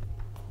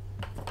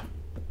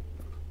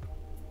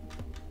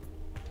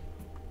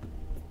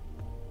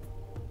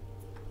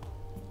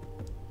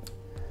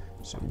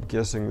 So I'm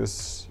guessing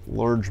this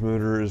large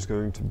motor is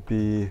going to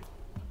be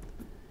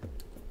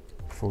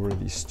for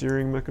the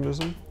steering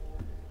mechanism.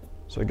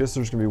 So I guess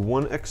there's going to be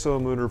one XL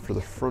motor for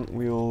the front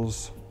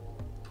wheels,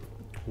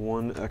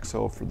 one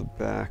XL for the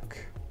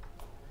back,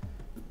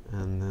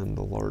 and then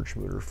the large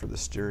motor for the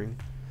steering.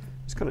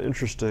 It's kind of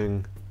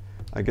interesting,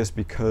 I guess,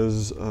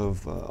 because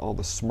of all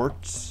the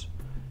smarts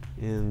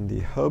in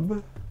the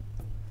hub,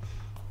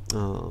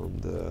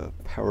 the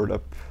powered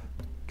up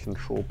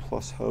Control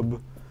Plus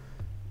hub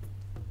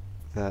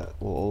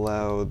that will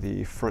allow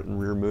the front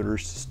and rear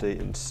motors to stay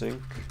in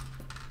sync.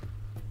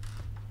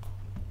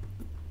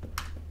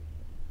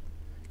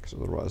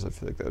 Otherwise, I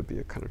feel like that would be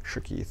a kind of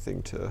tricky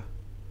thing to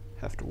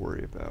have to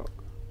worry about.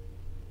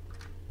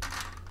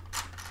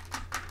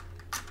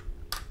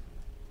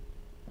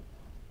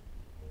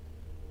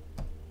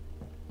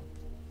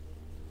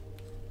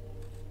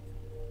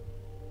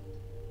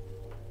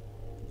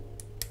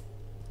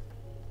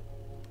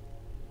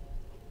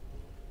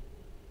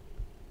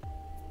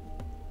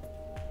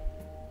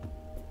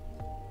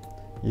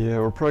 Yeah,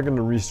 we're probably going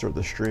to restart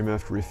the stream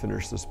after we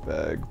finish this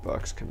bag,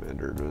 Box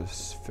Commander, to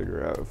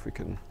figure out if we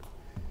can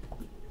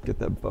get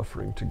that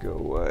buffering to go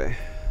away.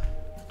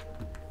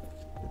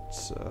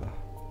 It's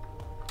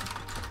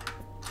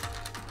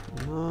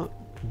not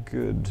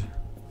good.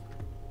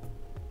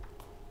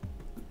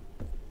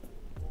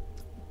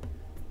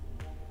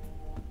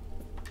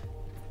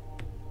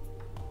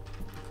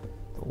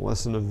 The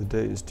lesson of the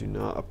day is do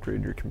not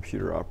upgrade your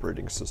computer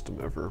operating system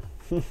ever.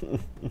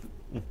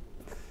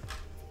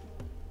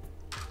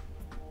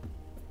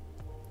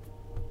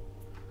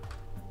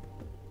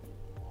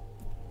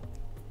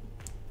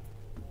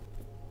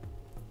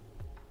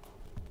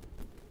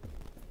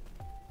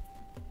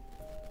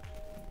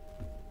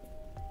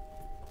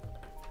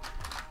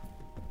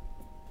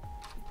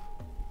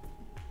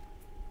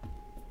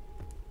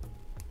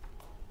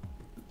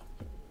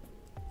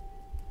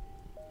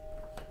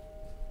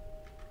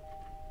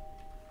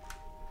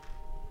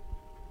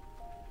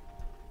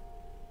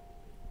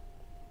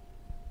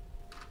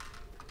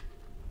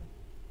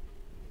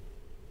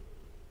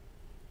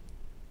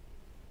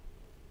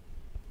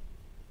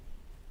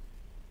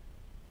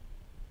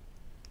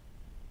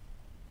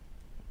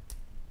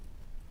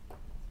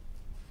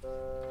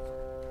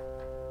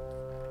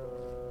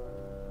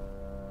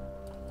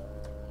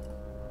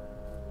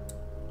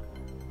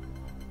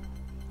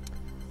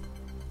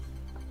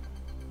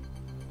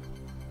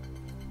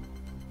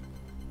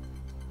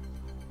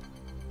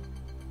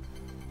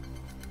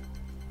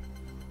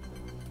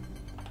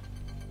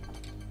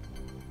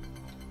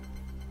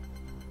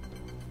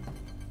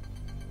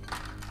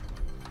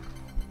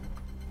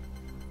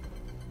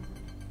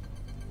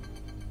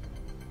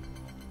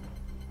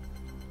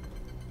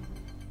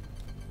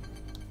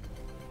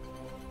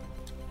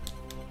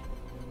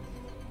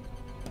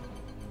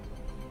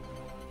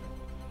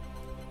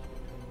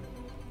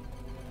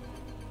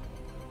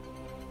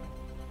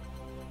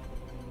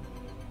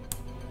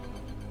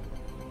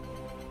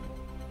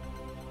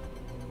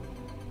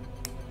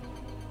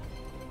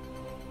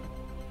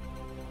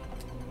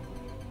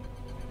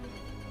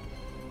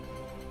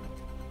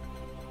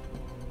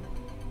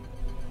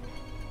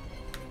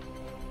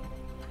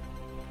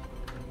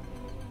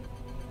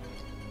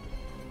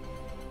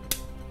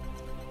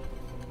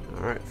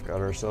 got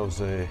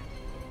ourselves a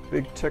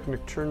big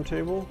Technic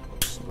turntable.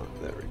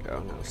 There we go,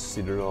 now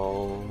seat it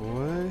all the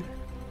way.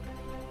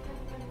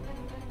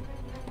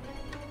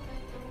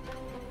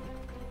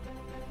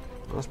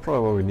 That's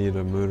probably why we need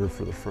a motor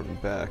for the front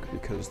and back,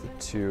 because the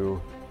two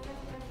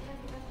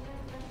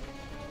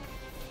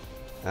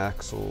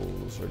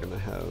axles are going to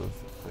have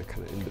a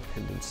kind of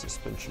independent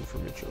suspension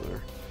from each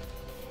other.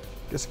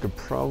 I guess it could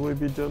probably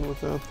be done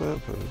without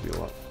that, but it would be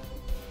a lot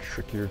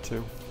trickier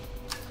too.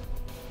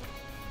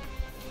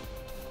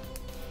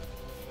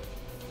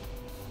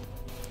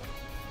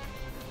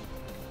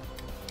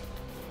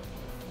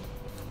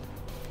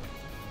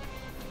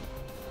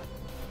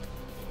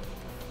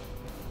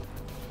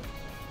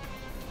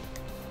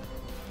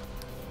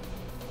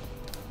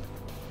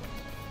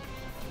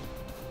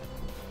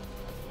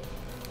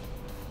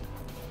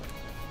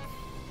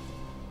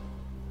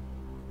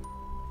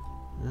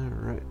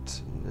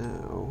 Alright,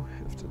 now I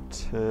have to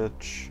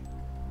attach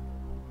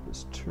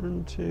this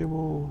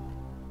turntable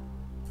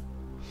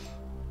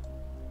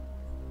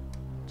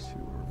to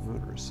our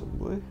motor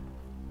assembly.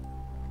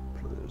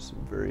 Probably there's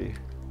some very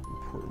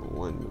important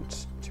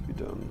alignment to be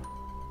done.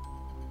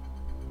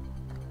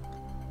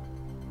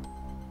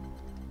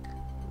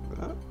 Like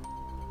that.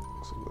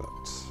 Looks like that.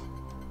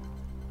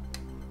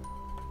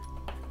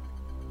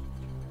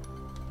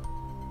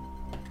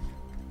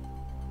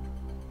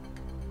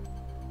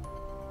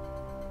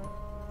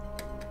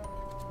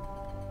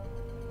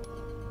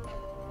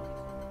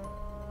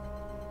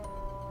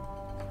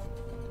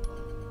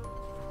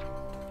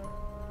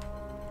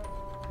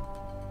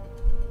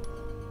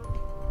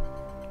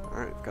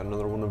 Alright, got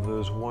another one of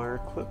those wire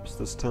clips,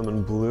 this time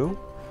in blue,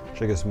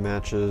 which I guess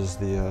matches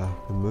the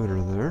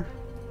motor there.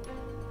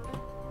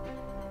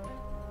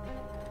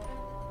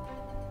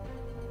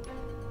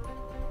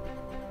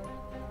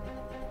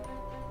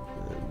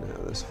 And now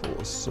this whole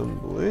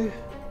assembly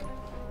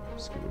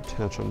is going to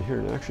attach on here,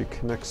 and it actually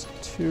connects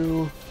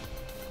to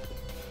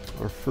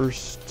our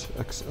first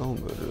XL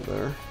motor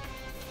there.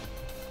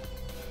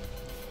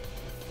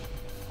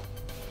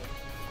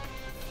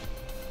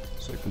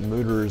 So like the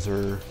motors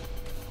are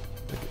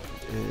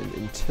an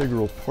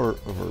integral part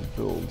of our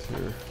build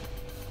here.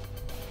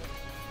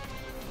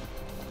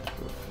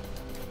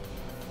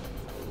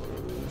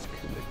 Was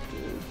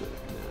connected, but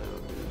now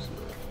is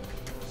not.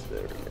 So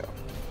there we go.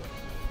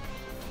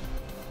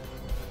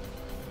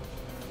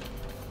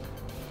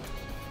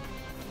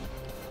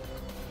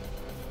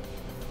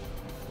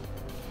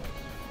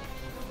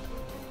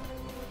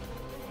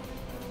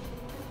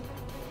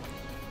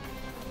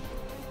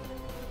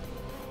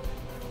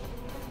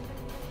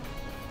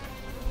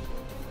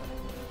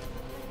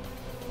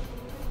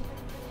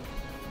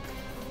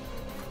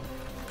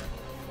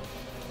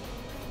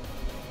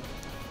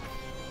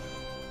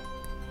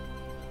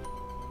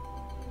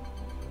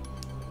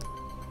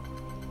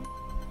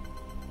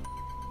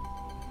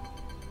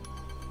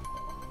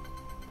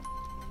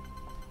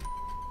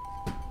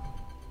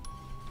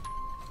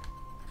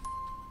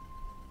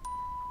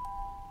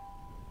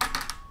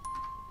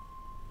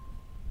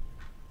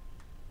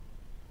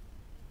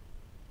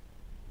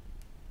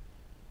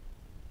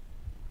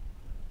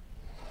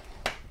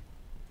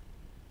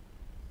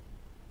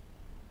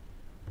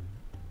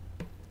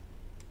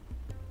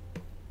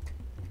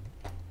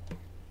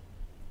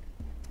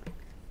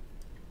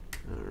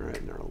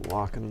 Now we're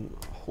locking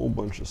a whole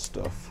bunch of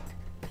stuff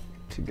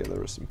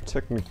together with some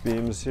Technic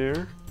beams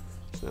here.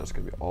 So now it's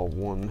going to be all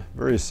one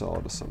very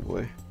solid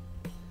assembly.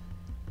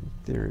 In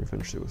theory,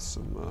 eventually with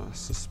some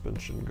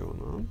suspension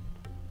going on.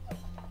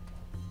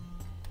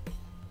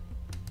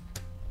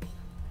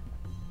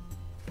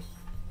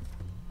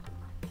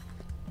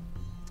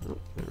 Oh,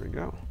 there we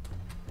go.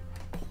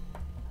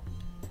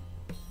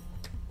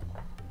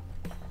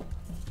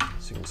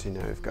 So you can see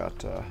now we've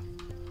got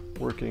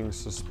working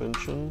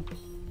suspension.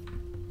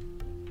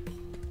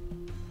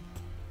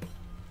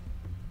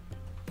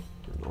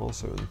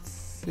 Also, in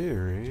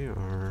theory,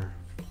 our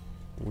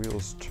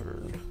wheels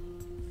turn.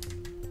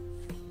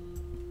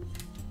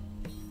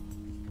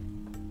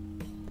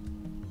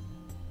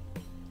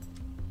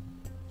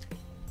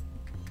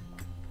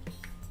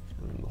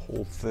 And the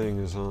whole thing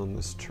is on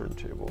this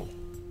turntable,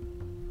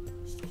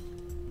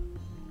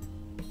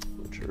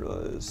 which I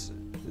realize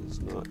is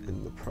not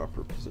in the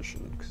proper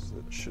position because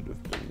it should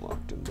have been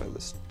locked in by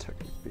this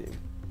Technic beam.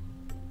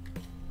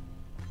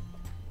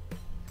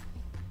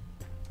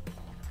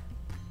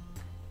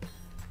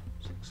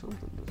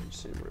 Something doesn't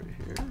seem right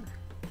here.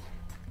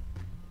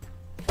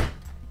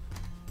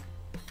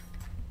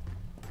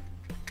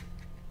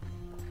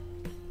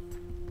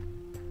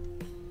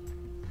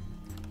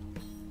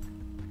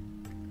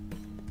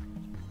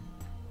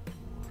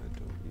 Why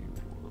don't you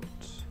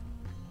want...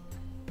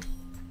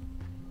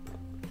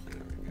 Oh,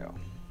 there we go.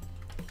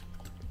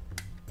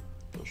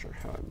 Not sure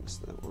how I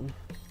missed that one.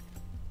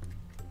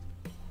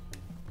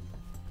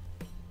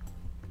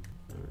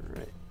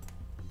 Alright.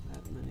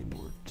 That many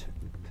more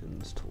Technic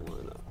pins to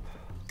line up.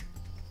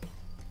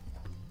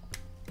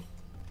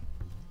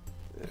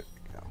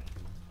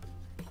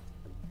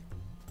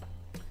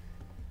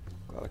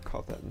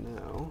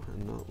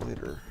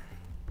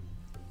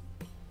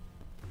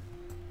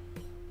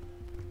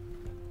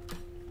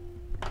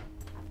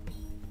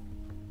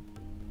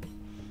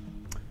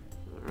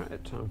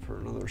 time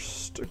for another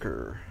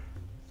sticker.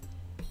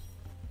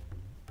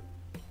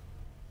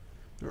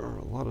 There are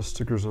a lot of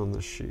stickers on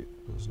this sheet.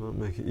 It does not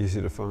make it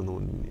easy to find the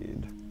one you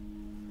need.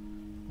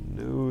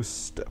 No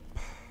step.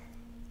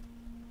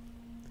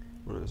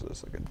 What is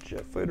this, like a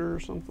jet fighter or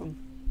something?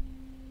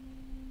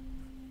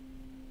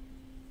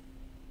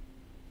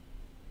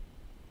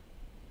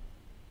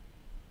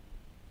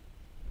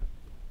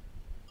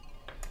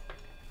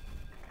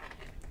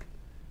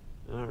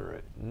 All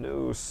right,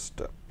 no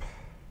step.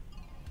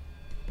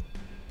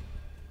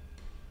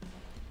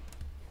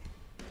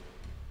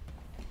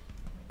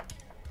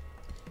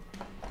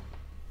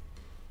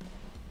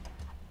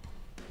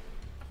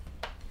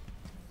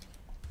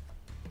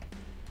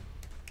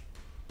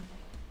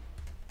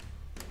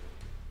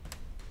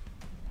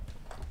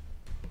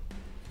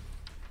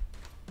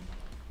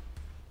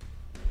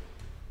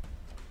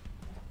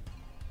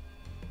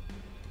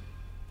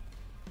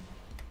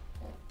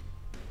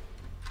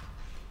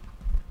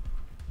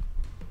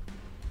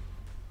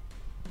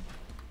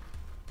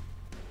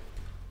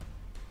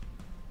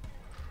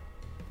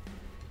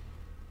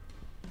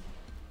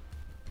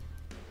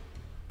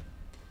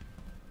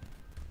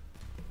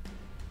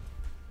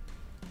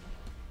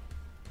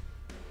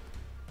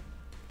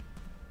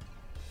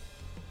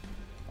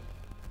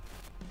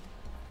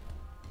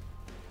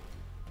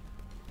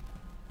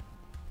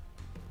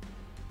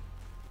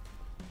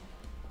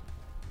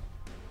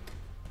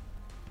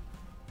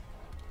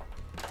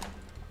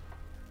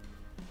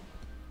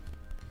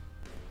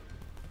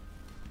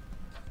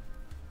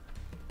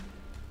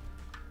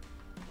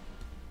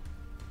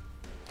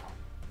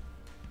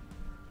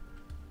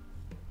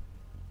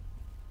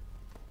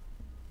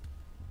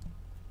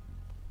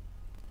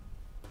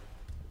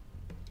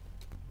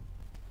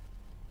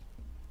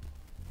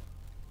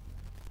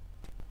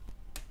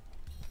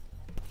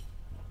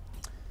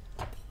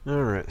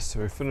 Alright,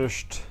 so I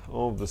finished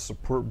all of the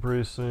support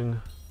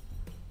bracing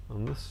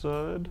on this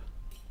side.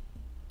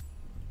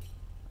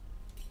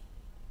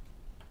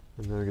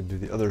 And now I'm going to do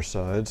the other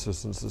side. So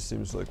since this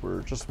seems like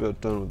we're just about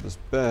done with this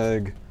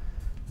bag,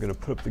 I'm going to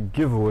put up the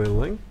giveaway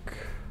link.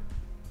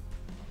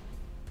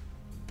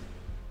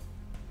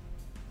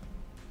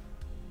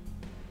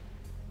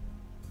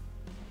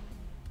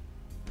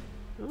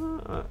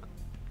 I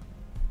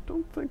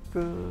don't think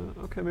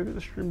okay, maybe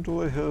the stream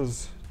delay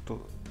has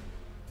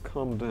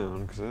calm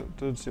down, because that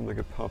did seem like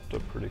it popped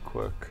up pretty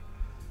quick.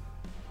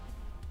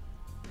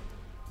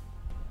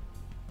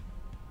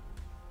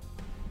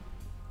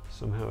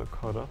 Somehow it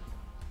caught up.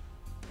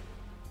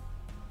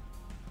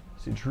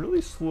 See, it's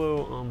really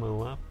slow on my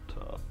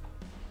laptop.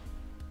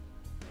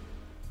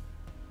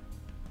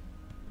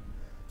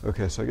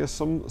 Okay, so I guess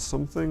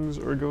some things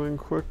are going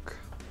quick.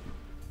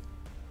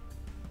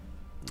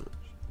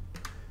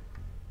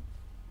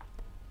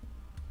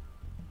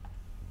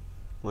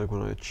 Like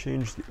when I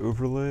change the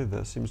overlay,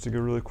 that seems to go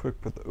really quick,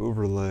 but the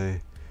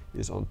overlay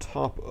is on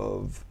top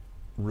of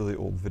really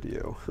old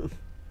video.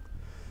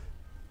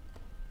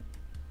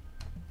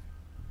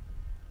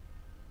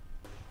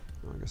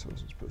 I guess I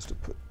wasn't supposed to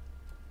put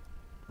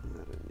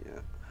that in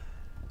yet.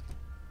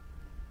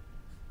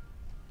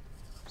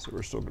 So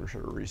we're still going to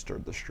try to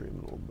restart the stream in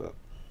a little bit.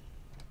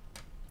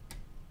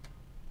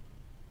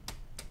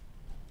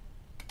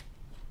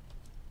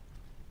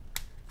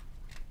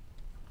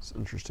 It's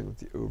interesting that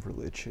the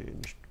overlay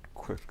changed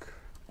quick,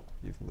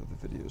 even though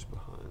the video's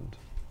behind.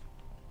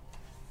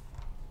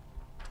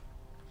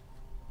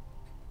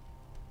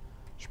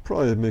 Which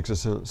probably makes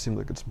it seem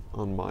like it's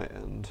on my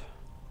end.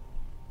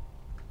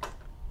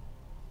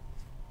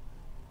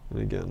 And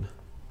again,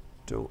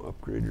 don't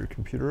upgrade your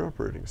computer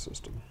operating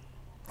system.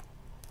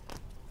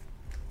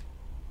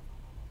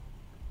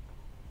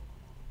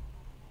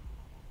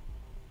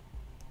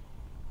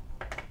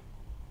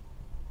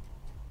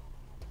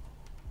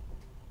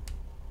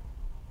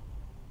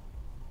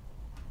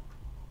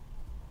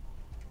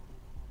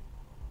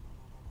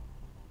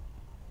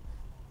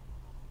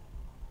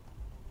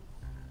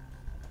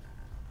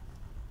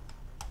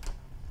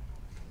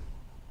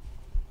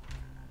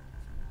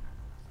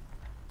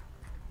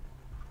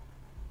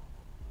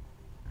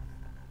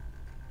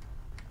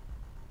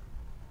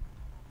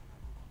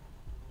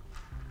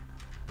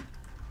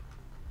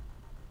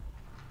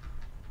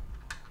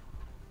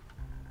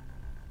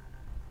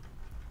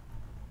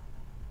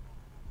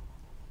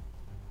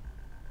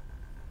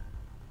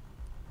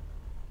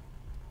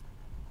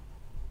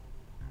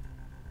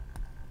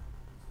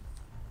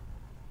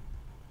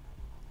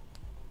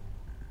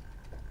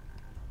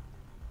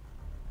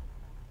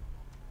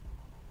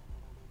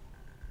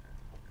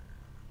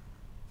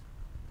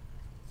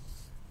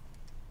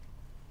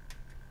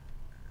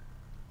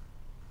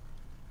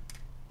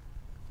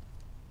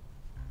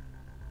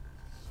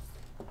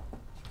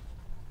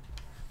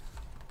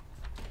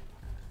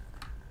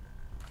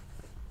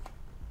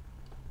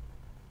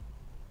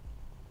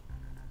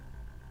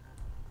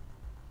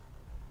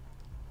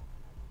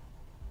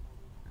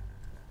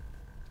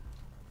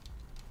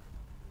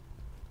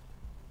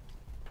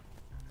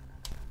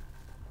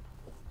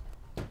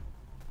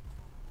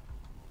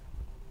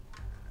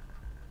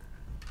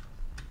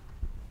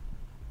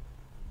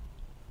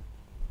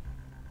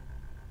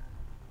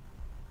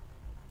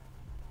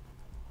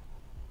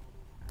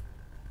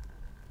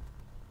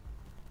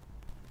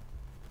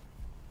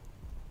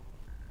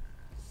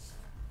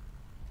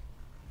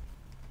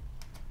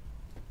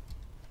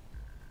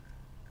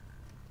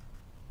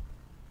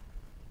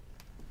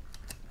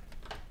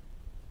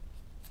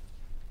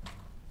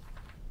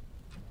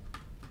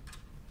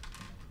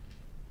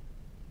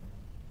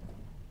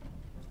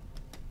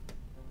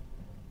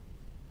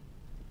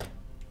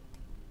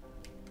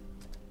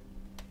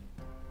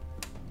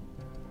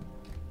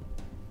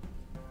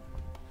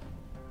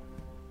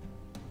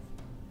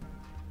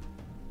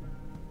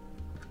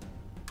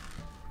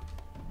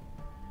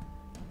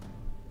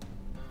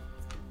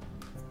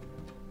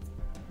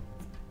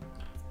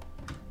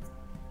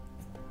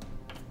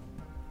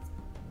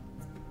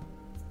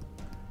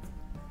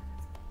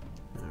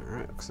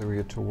 looks like we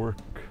get to work.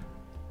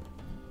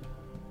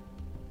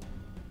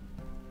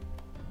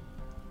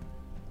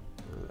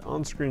 The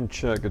on-screen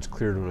chat gets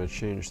cleared when I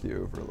change the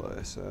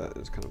overlay, so that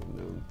is kind of a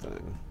known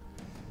thing.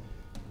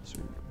 So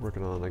we're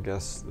working on, I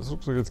guess, this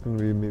looks like it's going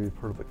to be maybe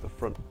part of like the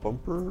front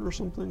bumper or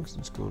something, because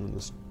it's going in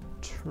this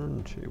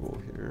turntable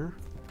here.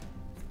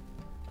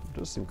 It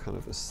does seem kind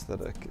of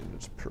aesthetic in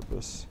its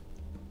purpose.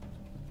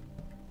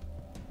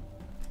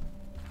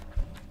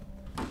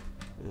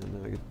 And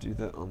now I get to do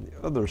that on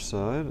the other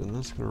side, and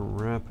that's going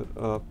to wrap it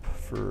up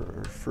for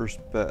our first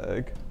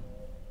bag.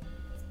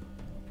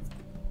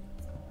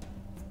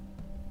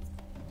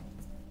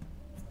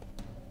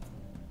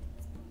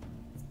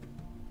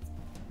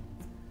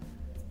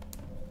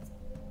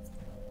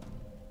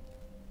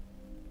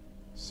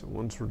 So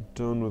once we're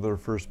done with our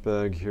first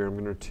bag here, I'm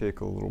going to take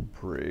a little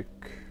break.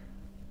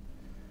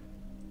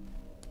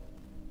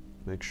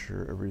 Make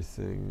sure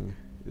everything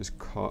is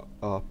caught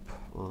up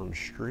on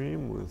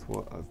stream with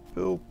what I've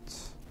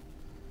built.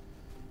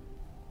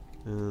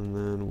 And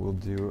then we'll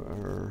do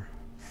our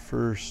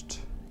first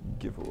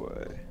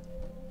giveaway.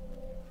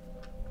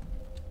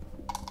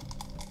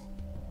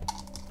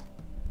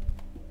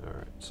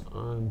 Alright, so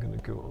I'm going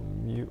to go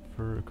on mute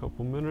for a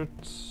couple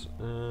minutes,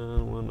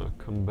 and when I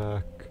come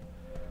back,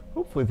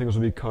 hopefully things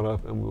will be caught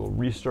up and we'll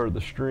restart the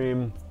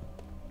stream,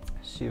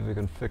 see if we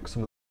can fix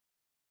some